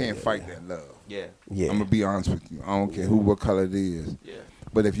 You can't fight that love. Yeah. I'm gonna be honest with you. I don't care what color it is. Yeah.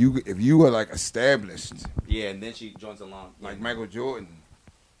 But if you are like established, yeah, and then she joins along, like Michael Jordan,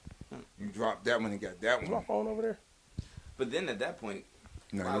 you dropped that one and got that Is one. my phone over there? But then at that point,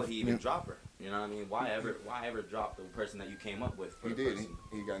 why would he even drop her? You know what I mean? Why ever drop the person that you came up with? He did.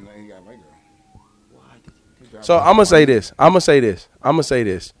 He got my girl. Why did he? So I'm gonna say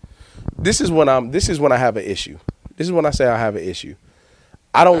this. This is when I have an issue. This is when I say I have an issue.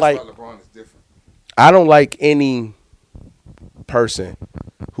 I don't like. LeBron is different. I don't like any person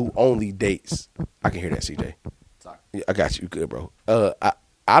who only dates. I can hear that, CJ. Sorry. Yeah, I got you. Good, bro.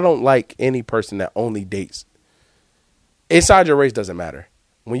 I don't like any person that only dates. Inside your race doesn't matter.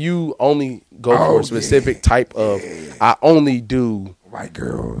 When you only go for a specific type of, I only do white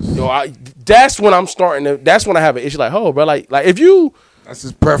girls. That's when I'm starting to. That's when I have an issue. Like, oh, bro, like if you. That's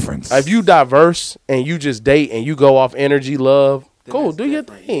his preference. If you diverse and you just date and you go off energy, love, cool, do your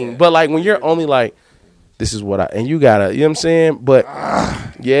thing. Yeah. But like when you're only like, this is what and you gotta, you know what I'm saying? But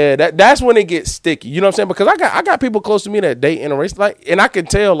yeah, that's when it gets sticky. You know what I'm saying? Because I got people close to me that date in a race, like, and I can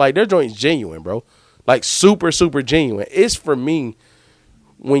tell like their joint's genuine, bro. Like super, super genuine. It's for me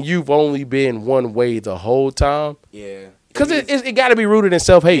when you've only been one way the whole time. Yeah. Because it got to be rooted in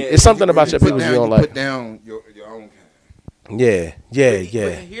self-hate. Yeah, it's something about your people you don't like. Put down your own kind. Yeah.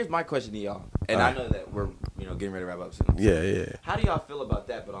 But here's my question to y'all. And I know that we're getting ready to wrap up soon. Yeah. How do y'all feel about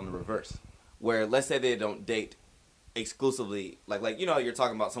that, but on the reverse? Where let's say they don't date exclusively, like you're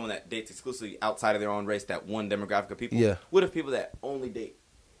talking about someone that dates exclusively outside of their own race, that one demographic of people. Yeah. What if people that only date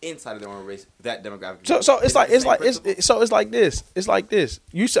inside of their own race, that demographic? So it's like this. It's like this.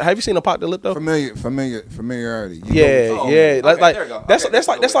 Have you seen Apocalypto? Familiarity. Yeah. Okay, That's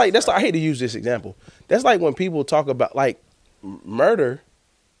like I hate to use this example. That's like when people talk about like murder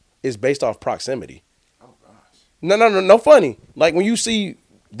is based off proximity. Oh gosh. No funny. Like when you see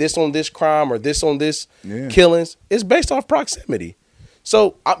this on this crime or this on this killings, it's based off proximity.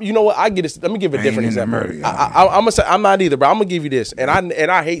 So you know what? I get it. Let me give a different example. I'm gonna say I'm not either, but I'm gonna give you this, and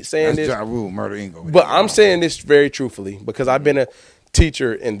I hate saying this. Ja Rule, murder ain't go. But I'm saying this very truthfully because I've been a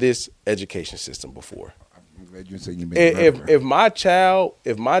teacher in this education system before. I'm glad you said you made if my child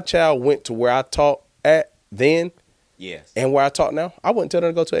went to where I taught at then, yes, and where I taught now, I wouldn't tell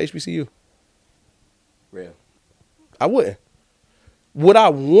them to go to a HBCU. Real. I wouldn't. Would I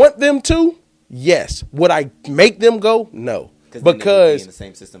want them to? Yes. Would I make them go? No. Because in the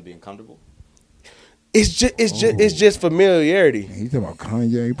same system being comfortable. It's just familiarity. You talking about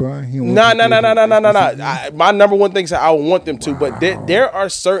Kanye, bro? No. My number one thing is I would want them to, but there are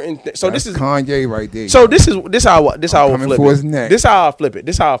certain. So that's this is Kanye right there. So this how I flip it.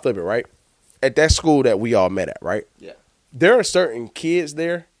 This how I flip it. Right at that school that we all met at. Right. Yeah. There are certain kids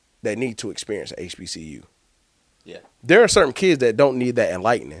there that need to experience HBCU. Yeah. There are certain kids that don't need that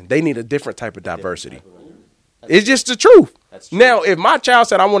enlightening. They need a different type of diversity. It's just the truth. That's true. Now, if my child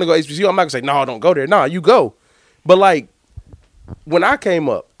said I want to go HBCU, I'm not gonna say no, don't go there. No, you go. But like when I came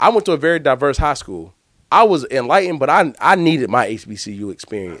up, I went to a very diverse high school. I was enlightened, but I needed my HBCU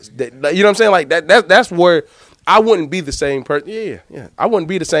experience. You know what I'm saying? Like that's where I wouldn't be the same person. Yeah. I wouldn't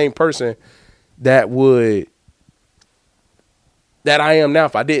be the same person that I am now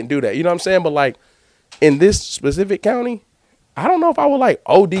if I didn't do that. You know what I'm saying? But like in this specific county, I don't know if I would like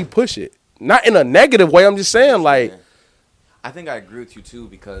OD push it. Not in a negative way. I'm just saying like. I think I agree with you too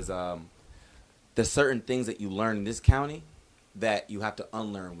because there's certain things that you learn in this county that you have to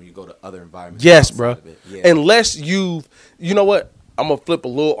unlearn when you go to other environments. Yes, bro. Yeah. Unless you know what? I'm going to flip a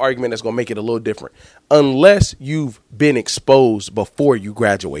little argument that's going to make it a little different. Unless you've been exposed before you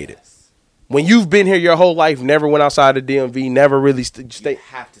graduated. Yes. When you've been here your whole life, never went outside the DMV, never really stayed. You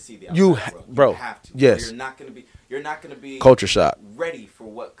have to see the outside, bro. You have to. Yes. You're not gonna be culture shock. Ready for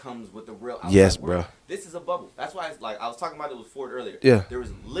what comes with the real outside yes, world. bro. This is a bubble. That's why it's like I was talking about it with Ford earlier. Yeah. There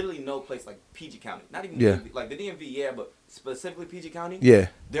was literally no place like PG County. Not even DMV, like the DMV, but specifically PG County. Yeah.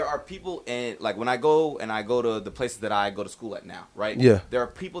 There are people and like when I go to the places that I go to school at now, right? Yeah. There are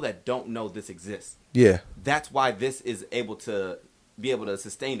people that don't know this exists. Yeah. That's why this is able to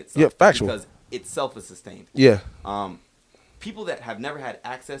sustain itself. Yeah, factual. Because itself is sustained. Yeah. People that have never had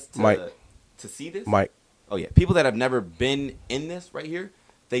access to see this. Mike. Oh yeah, people that have never been in this right here,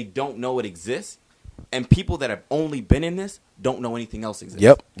 they don't know it exists, and people that have only been in this don't know anything else exists.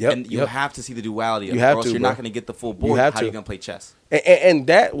 Yep. And you have to see the duality of it, or else you're not going to get the full board. How are you going to play chess? And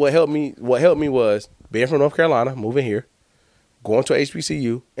that what helped me was being from North Carolina, moving here, going to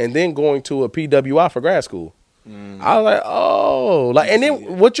HBCU, and then going to a PWI for grad school. I was like, oh, like, and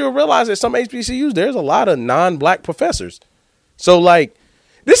then what you'll realize at some HBCUs, there's a lot of non-black professors. So like.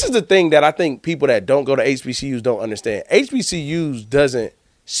 This is the thing that I think people that don't go to HBCUs don't understand. HBCUs doesn't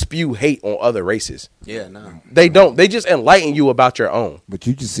spew hate on other races. Yeah, no. They don't. They just enlighten you about your own. But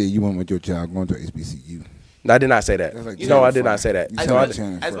you just said you want with your child going to HBCU. No, I did not say that. Like no, I did not say that. As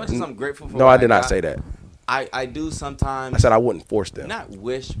much as I'm grateful for no, I did not say that. I do sometimes. I said I wouldn't force them. Not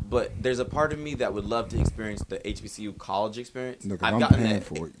wish, but there's a part of me that would love to experience the HBCU college experience. Look, I've gotten that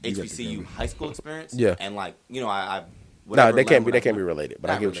HBCU high school experience. Yeah. And like, I've no, they can't be related.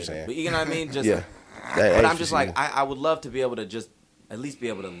 But I get what you're saying. But you know what I mean? Just yeah. But I'm just like I would love to be able to just at least be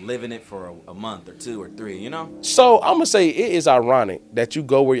able to live in it for a month or 2 or 3. So I'm gonna say it is ironic that you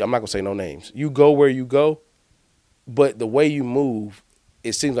go where I'm not gonna say no names. You go where you go, but the way you move,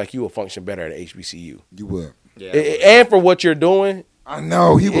 it seems like you will function better at HBCU. You would. Yeah. And for what you're doing. I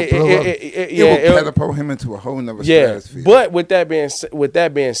know he would blow up. It would catapult him into a whole nother stratosphere. But with that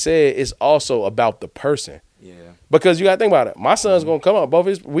being said, it's also about the person. Yeah. Because you gotta think about it. My son's gonna come out. Both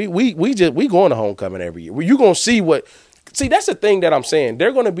his we going to homecoming every year. You gonna see that's the thing that I'm saying.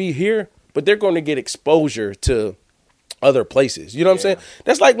 They're gonna be here, but they're gonna get exposure to other places. You know what I'm saying?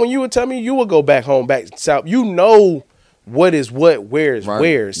 That's like when you would tell me you would go back home, back south. You know what is what, where is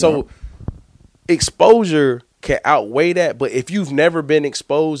where. So exposure can outweigh that. But if you've never been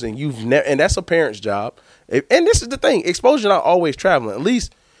exposed and and that's a parent's job. And this is the thing, exposure not always traveling. At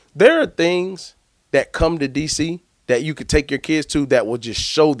least there are things that come to DC that you could take your kids to that will just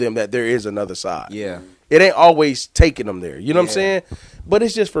show them that there is another side. Yeah. It ain't always taking them there. You know what I'm saying? But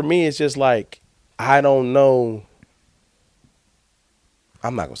it's just, for me, it's just like, I don't know.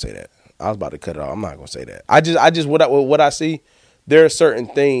 I'm not going to say that. I was about to cut it off. I'm not going to say that. I just what I see, there are certain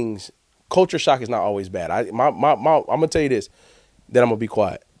things. Culture shock is not always bad. I'm going to tell you this, then I'm going to be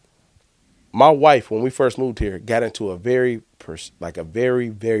quiet. My wife, when we first moved here, got into a very,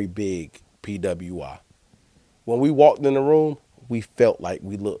 very big PWI. When we walked in the room, we felt like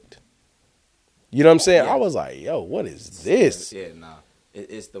we looked. You know what I'm saying? Yeah. I was like, yo, what is this? Yeah, nah.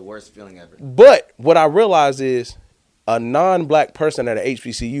 It's the worst feeling ever. But what I realized is a non-black person at an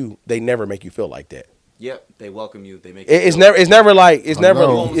HBCU, they never make you feel like that. Yep, they welcome you. They make it's never like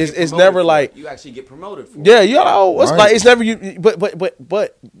you actually get promoted for. Yeah, you know, it's like it's never you. But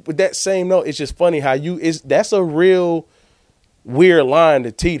with that same note, it's just funny how that's a real weird line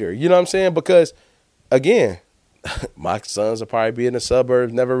to teeter. You know what I'm saying? Because again, my sons will probably be in the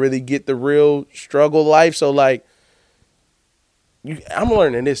suburbs, never really get the real struggle life. So like, I'm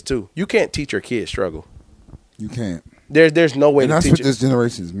learning this too. You can't teach your kids struggle. You can't. There's no way to teach it. And that's what this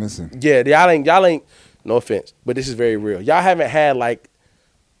generation is missing. Yeah, y'all ain't. No offense, but this is very real. Y'all haven't had like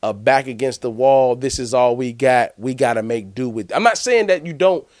a back against the wall. This is all we got. We got to make do with. I'm not saying that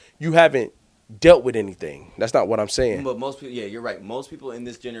you haven't dealt with anything. That's not what I'm saying. But most people, yeah, you're right. Most people in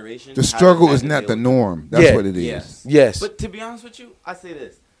this generation, the struggle is not the norm. That's what it is. Yes. But to be honest with you, I say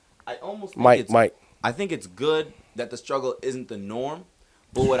this. I almost think Mike. I think it's good that the struggle isn't the norm.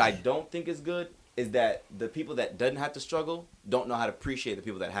 But what I don't think is good is that the people that doesn't have to struggle don't know how to appreciate the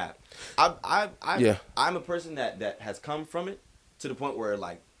people that have. I'm a person that has come from it to the point where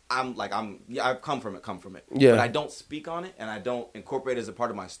I've come from it. Yeah. But I don't speak on it and I don't incorporate it as a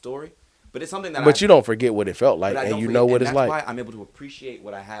part of my story. But it's something that. But you don't forget what it felt like, and you know what it's like. That's why I'm able to appreciate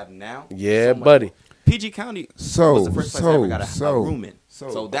what I have now. Yeah, buddy. PG County was the first place I ever got a room in.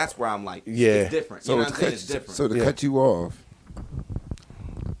 So that's where I'm like, it's different. You know what I'm saying? It's different. So to cut you off.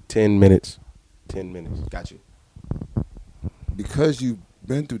 10 minutes. 10 minutes. Got you. Because you've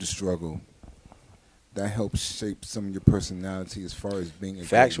been through the struggle, that helps shape some of your personality as far as being a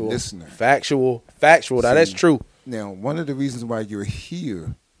factual listener. Factual. Now, that's true. Now, one of the reasons why you're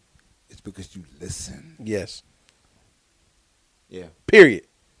here is because you listen. Yes. Yeah. Period.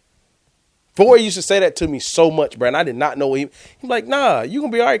 Foy used to say that to me so much, bro, and I did not know him. He's like, nah, you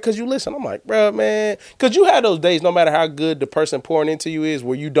gonna be all right because you listen. I'm like, bro, man, because you had those days, no matter how good the person pouring into you is,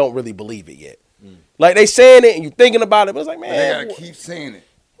 where you don't really believe it yet. Like, they saying it and you thinking about it, but it's like, man. They gotta keep saying it.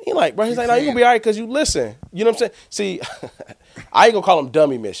 He like, bro, he's like, no, you gonna be all right because you listen. You know what I'm saying? See, I ain't gonna call them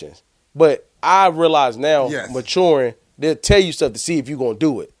dummy missions, but I realize now, maturing, they'll tell you stuff to see if you gonna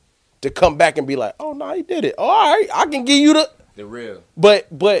do it. To come back and be like, oh, no, he did it. Oh, all right, I can give you the real. But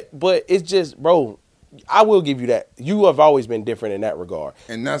it's just, bro, I will give you that. You have always been different in that regard.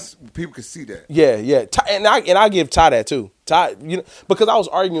 And that's, people can see that. Yeah. And I give Ty that too. Ty, you know, because I was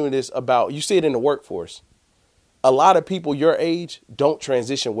arguing this about, you see it in the workforce. A lot of people your age don't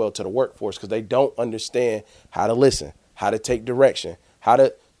transition well to the workforce because they don't understand how to listen, how to take direction,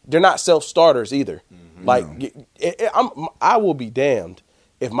 they're not self-starters either. Mm-hmm. Like, I will be damned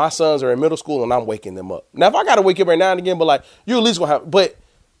if my sons are in middle school and I'm waking them up. Now, if I got to wake up every now and again, but like, you at least going to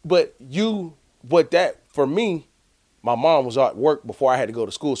have, for me, my mom was at work before I had to go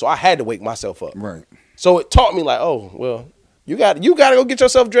to school, so I had to wake myself up. Right. So it taught me like, oh, well, you got to go get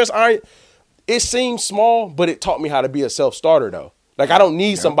yourself dressed. It seems small, but it taught me how to be a self-starter, though. Like, I don't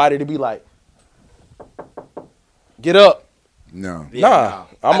need somebody to be like, get up. No. Yeah,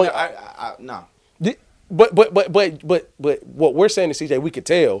 No. But what we're saying to CJ, we could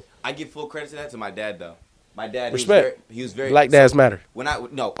tell. I give full credit to that to my dad, though. My dad, respect. He was very Black dads matter.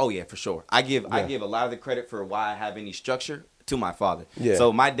 For sure. I give a lot of the credit for why I have any structure to my father. Yeah.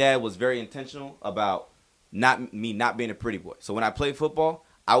 So my dad was very intentional about not being a pretty boy. So when I played football,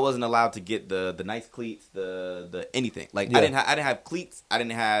 I wasn't allowed to get the nice cleats, the anything. Like, I didn't have cleats. I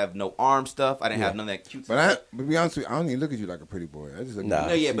didn't have no arm stuff. I didn't have none of that cute stuff. But to be honest with you, I don't even look at you like a pretty boy. I just look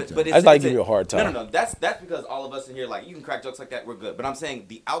at you. But it's like giving you a hard time. No. That's because all of us in here, like, you can crack jokes like that. We're good. But I'm saying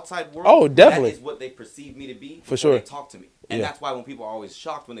the outside world. Oh, definitely. That is what they perceive me to be. For sure. They talk to me, and that's why when people are always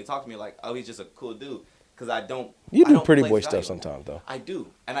shocked when they talk to me, like, oh, he's just a cool dude. Because I don't. You do pretty boy stuff sometimes, though. I do,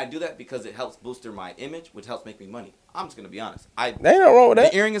 and I do that because it helps booster my image, which helps make me money. I'm just gonna be honest. There ain't nothing wrong with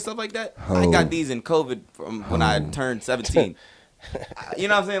that. The earring and stuff like that. I got these in COVID from when I turned 17. You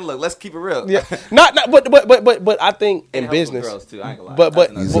know what I'm saying? Look, let's keep it real. Yeah, but I think in business, girls too. I ain't gonna lie.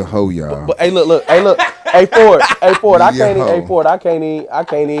 But he's a hoe, y'all. But hey, look, hey Ford, I can't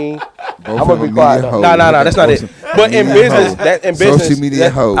even. I'm gonna be quiet. No, that's not it. But in business, social media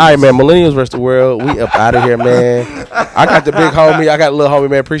hoes. All right, man. Millennials versus the world. We up out of here, man. I got the big homie. I got the little homie,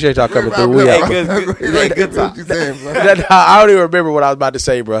 man. Appreciate y'all coming through. We out. Good time. I don't even remember what I was about to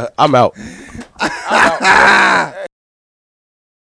say, bro. I'm out.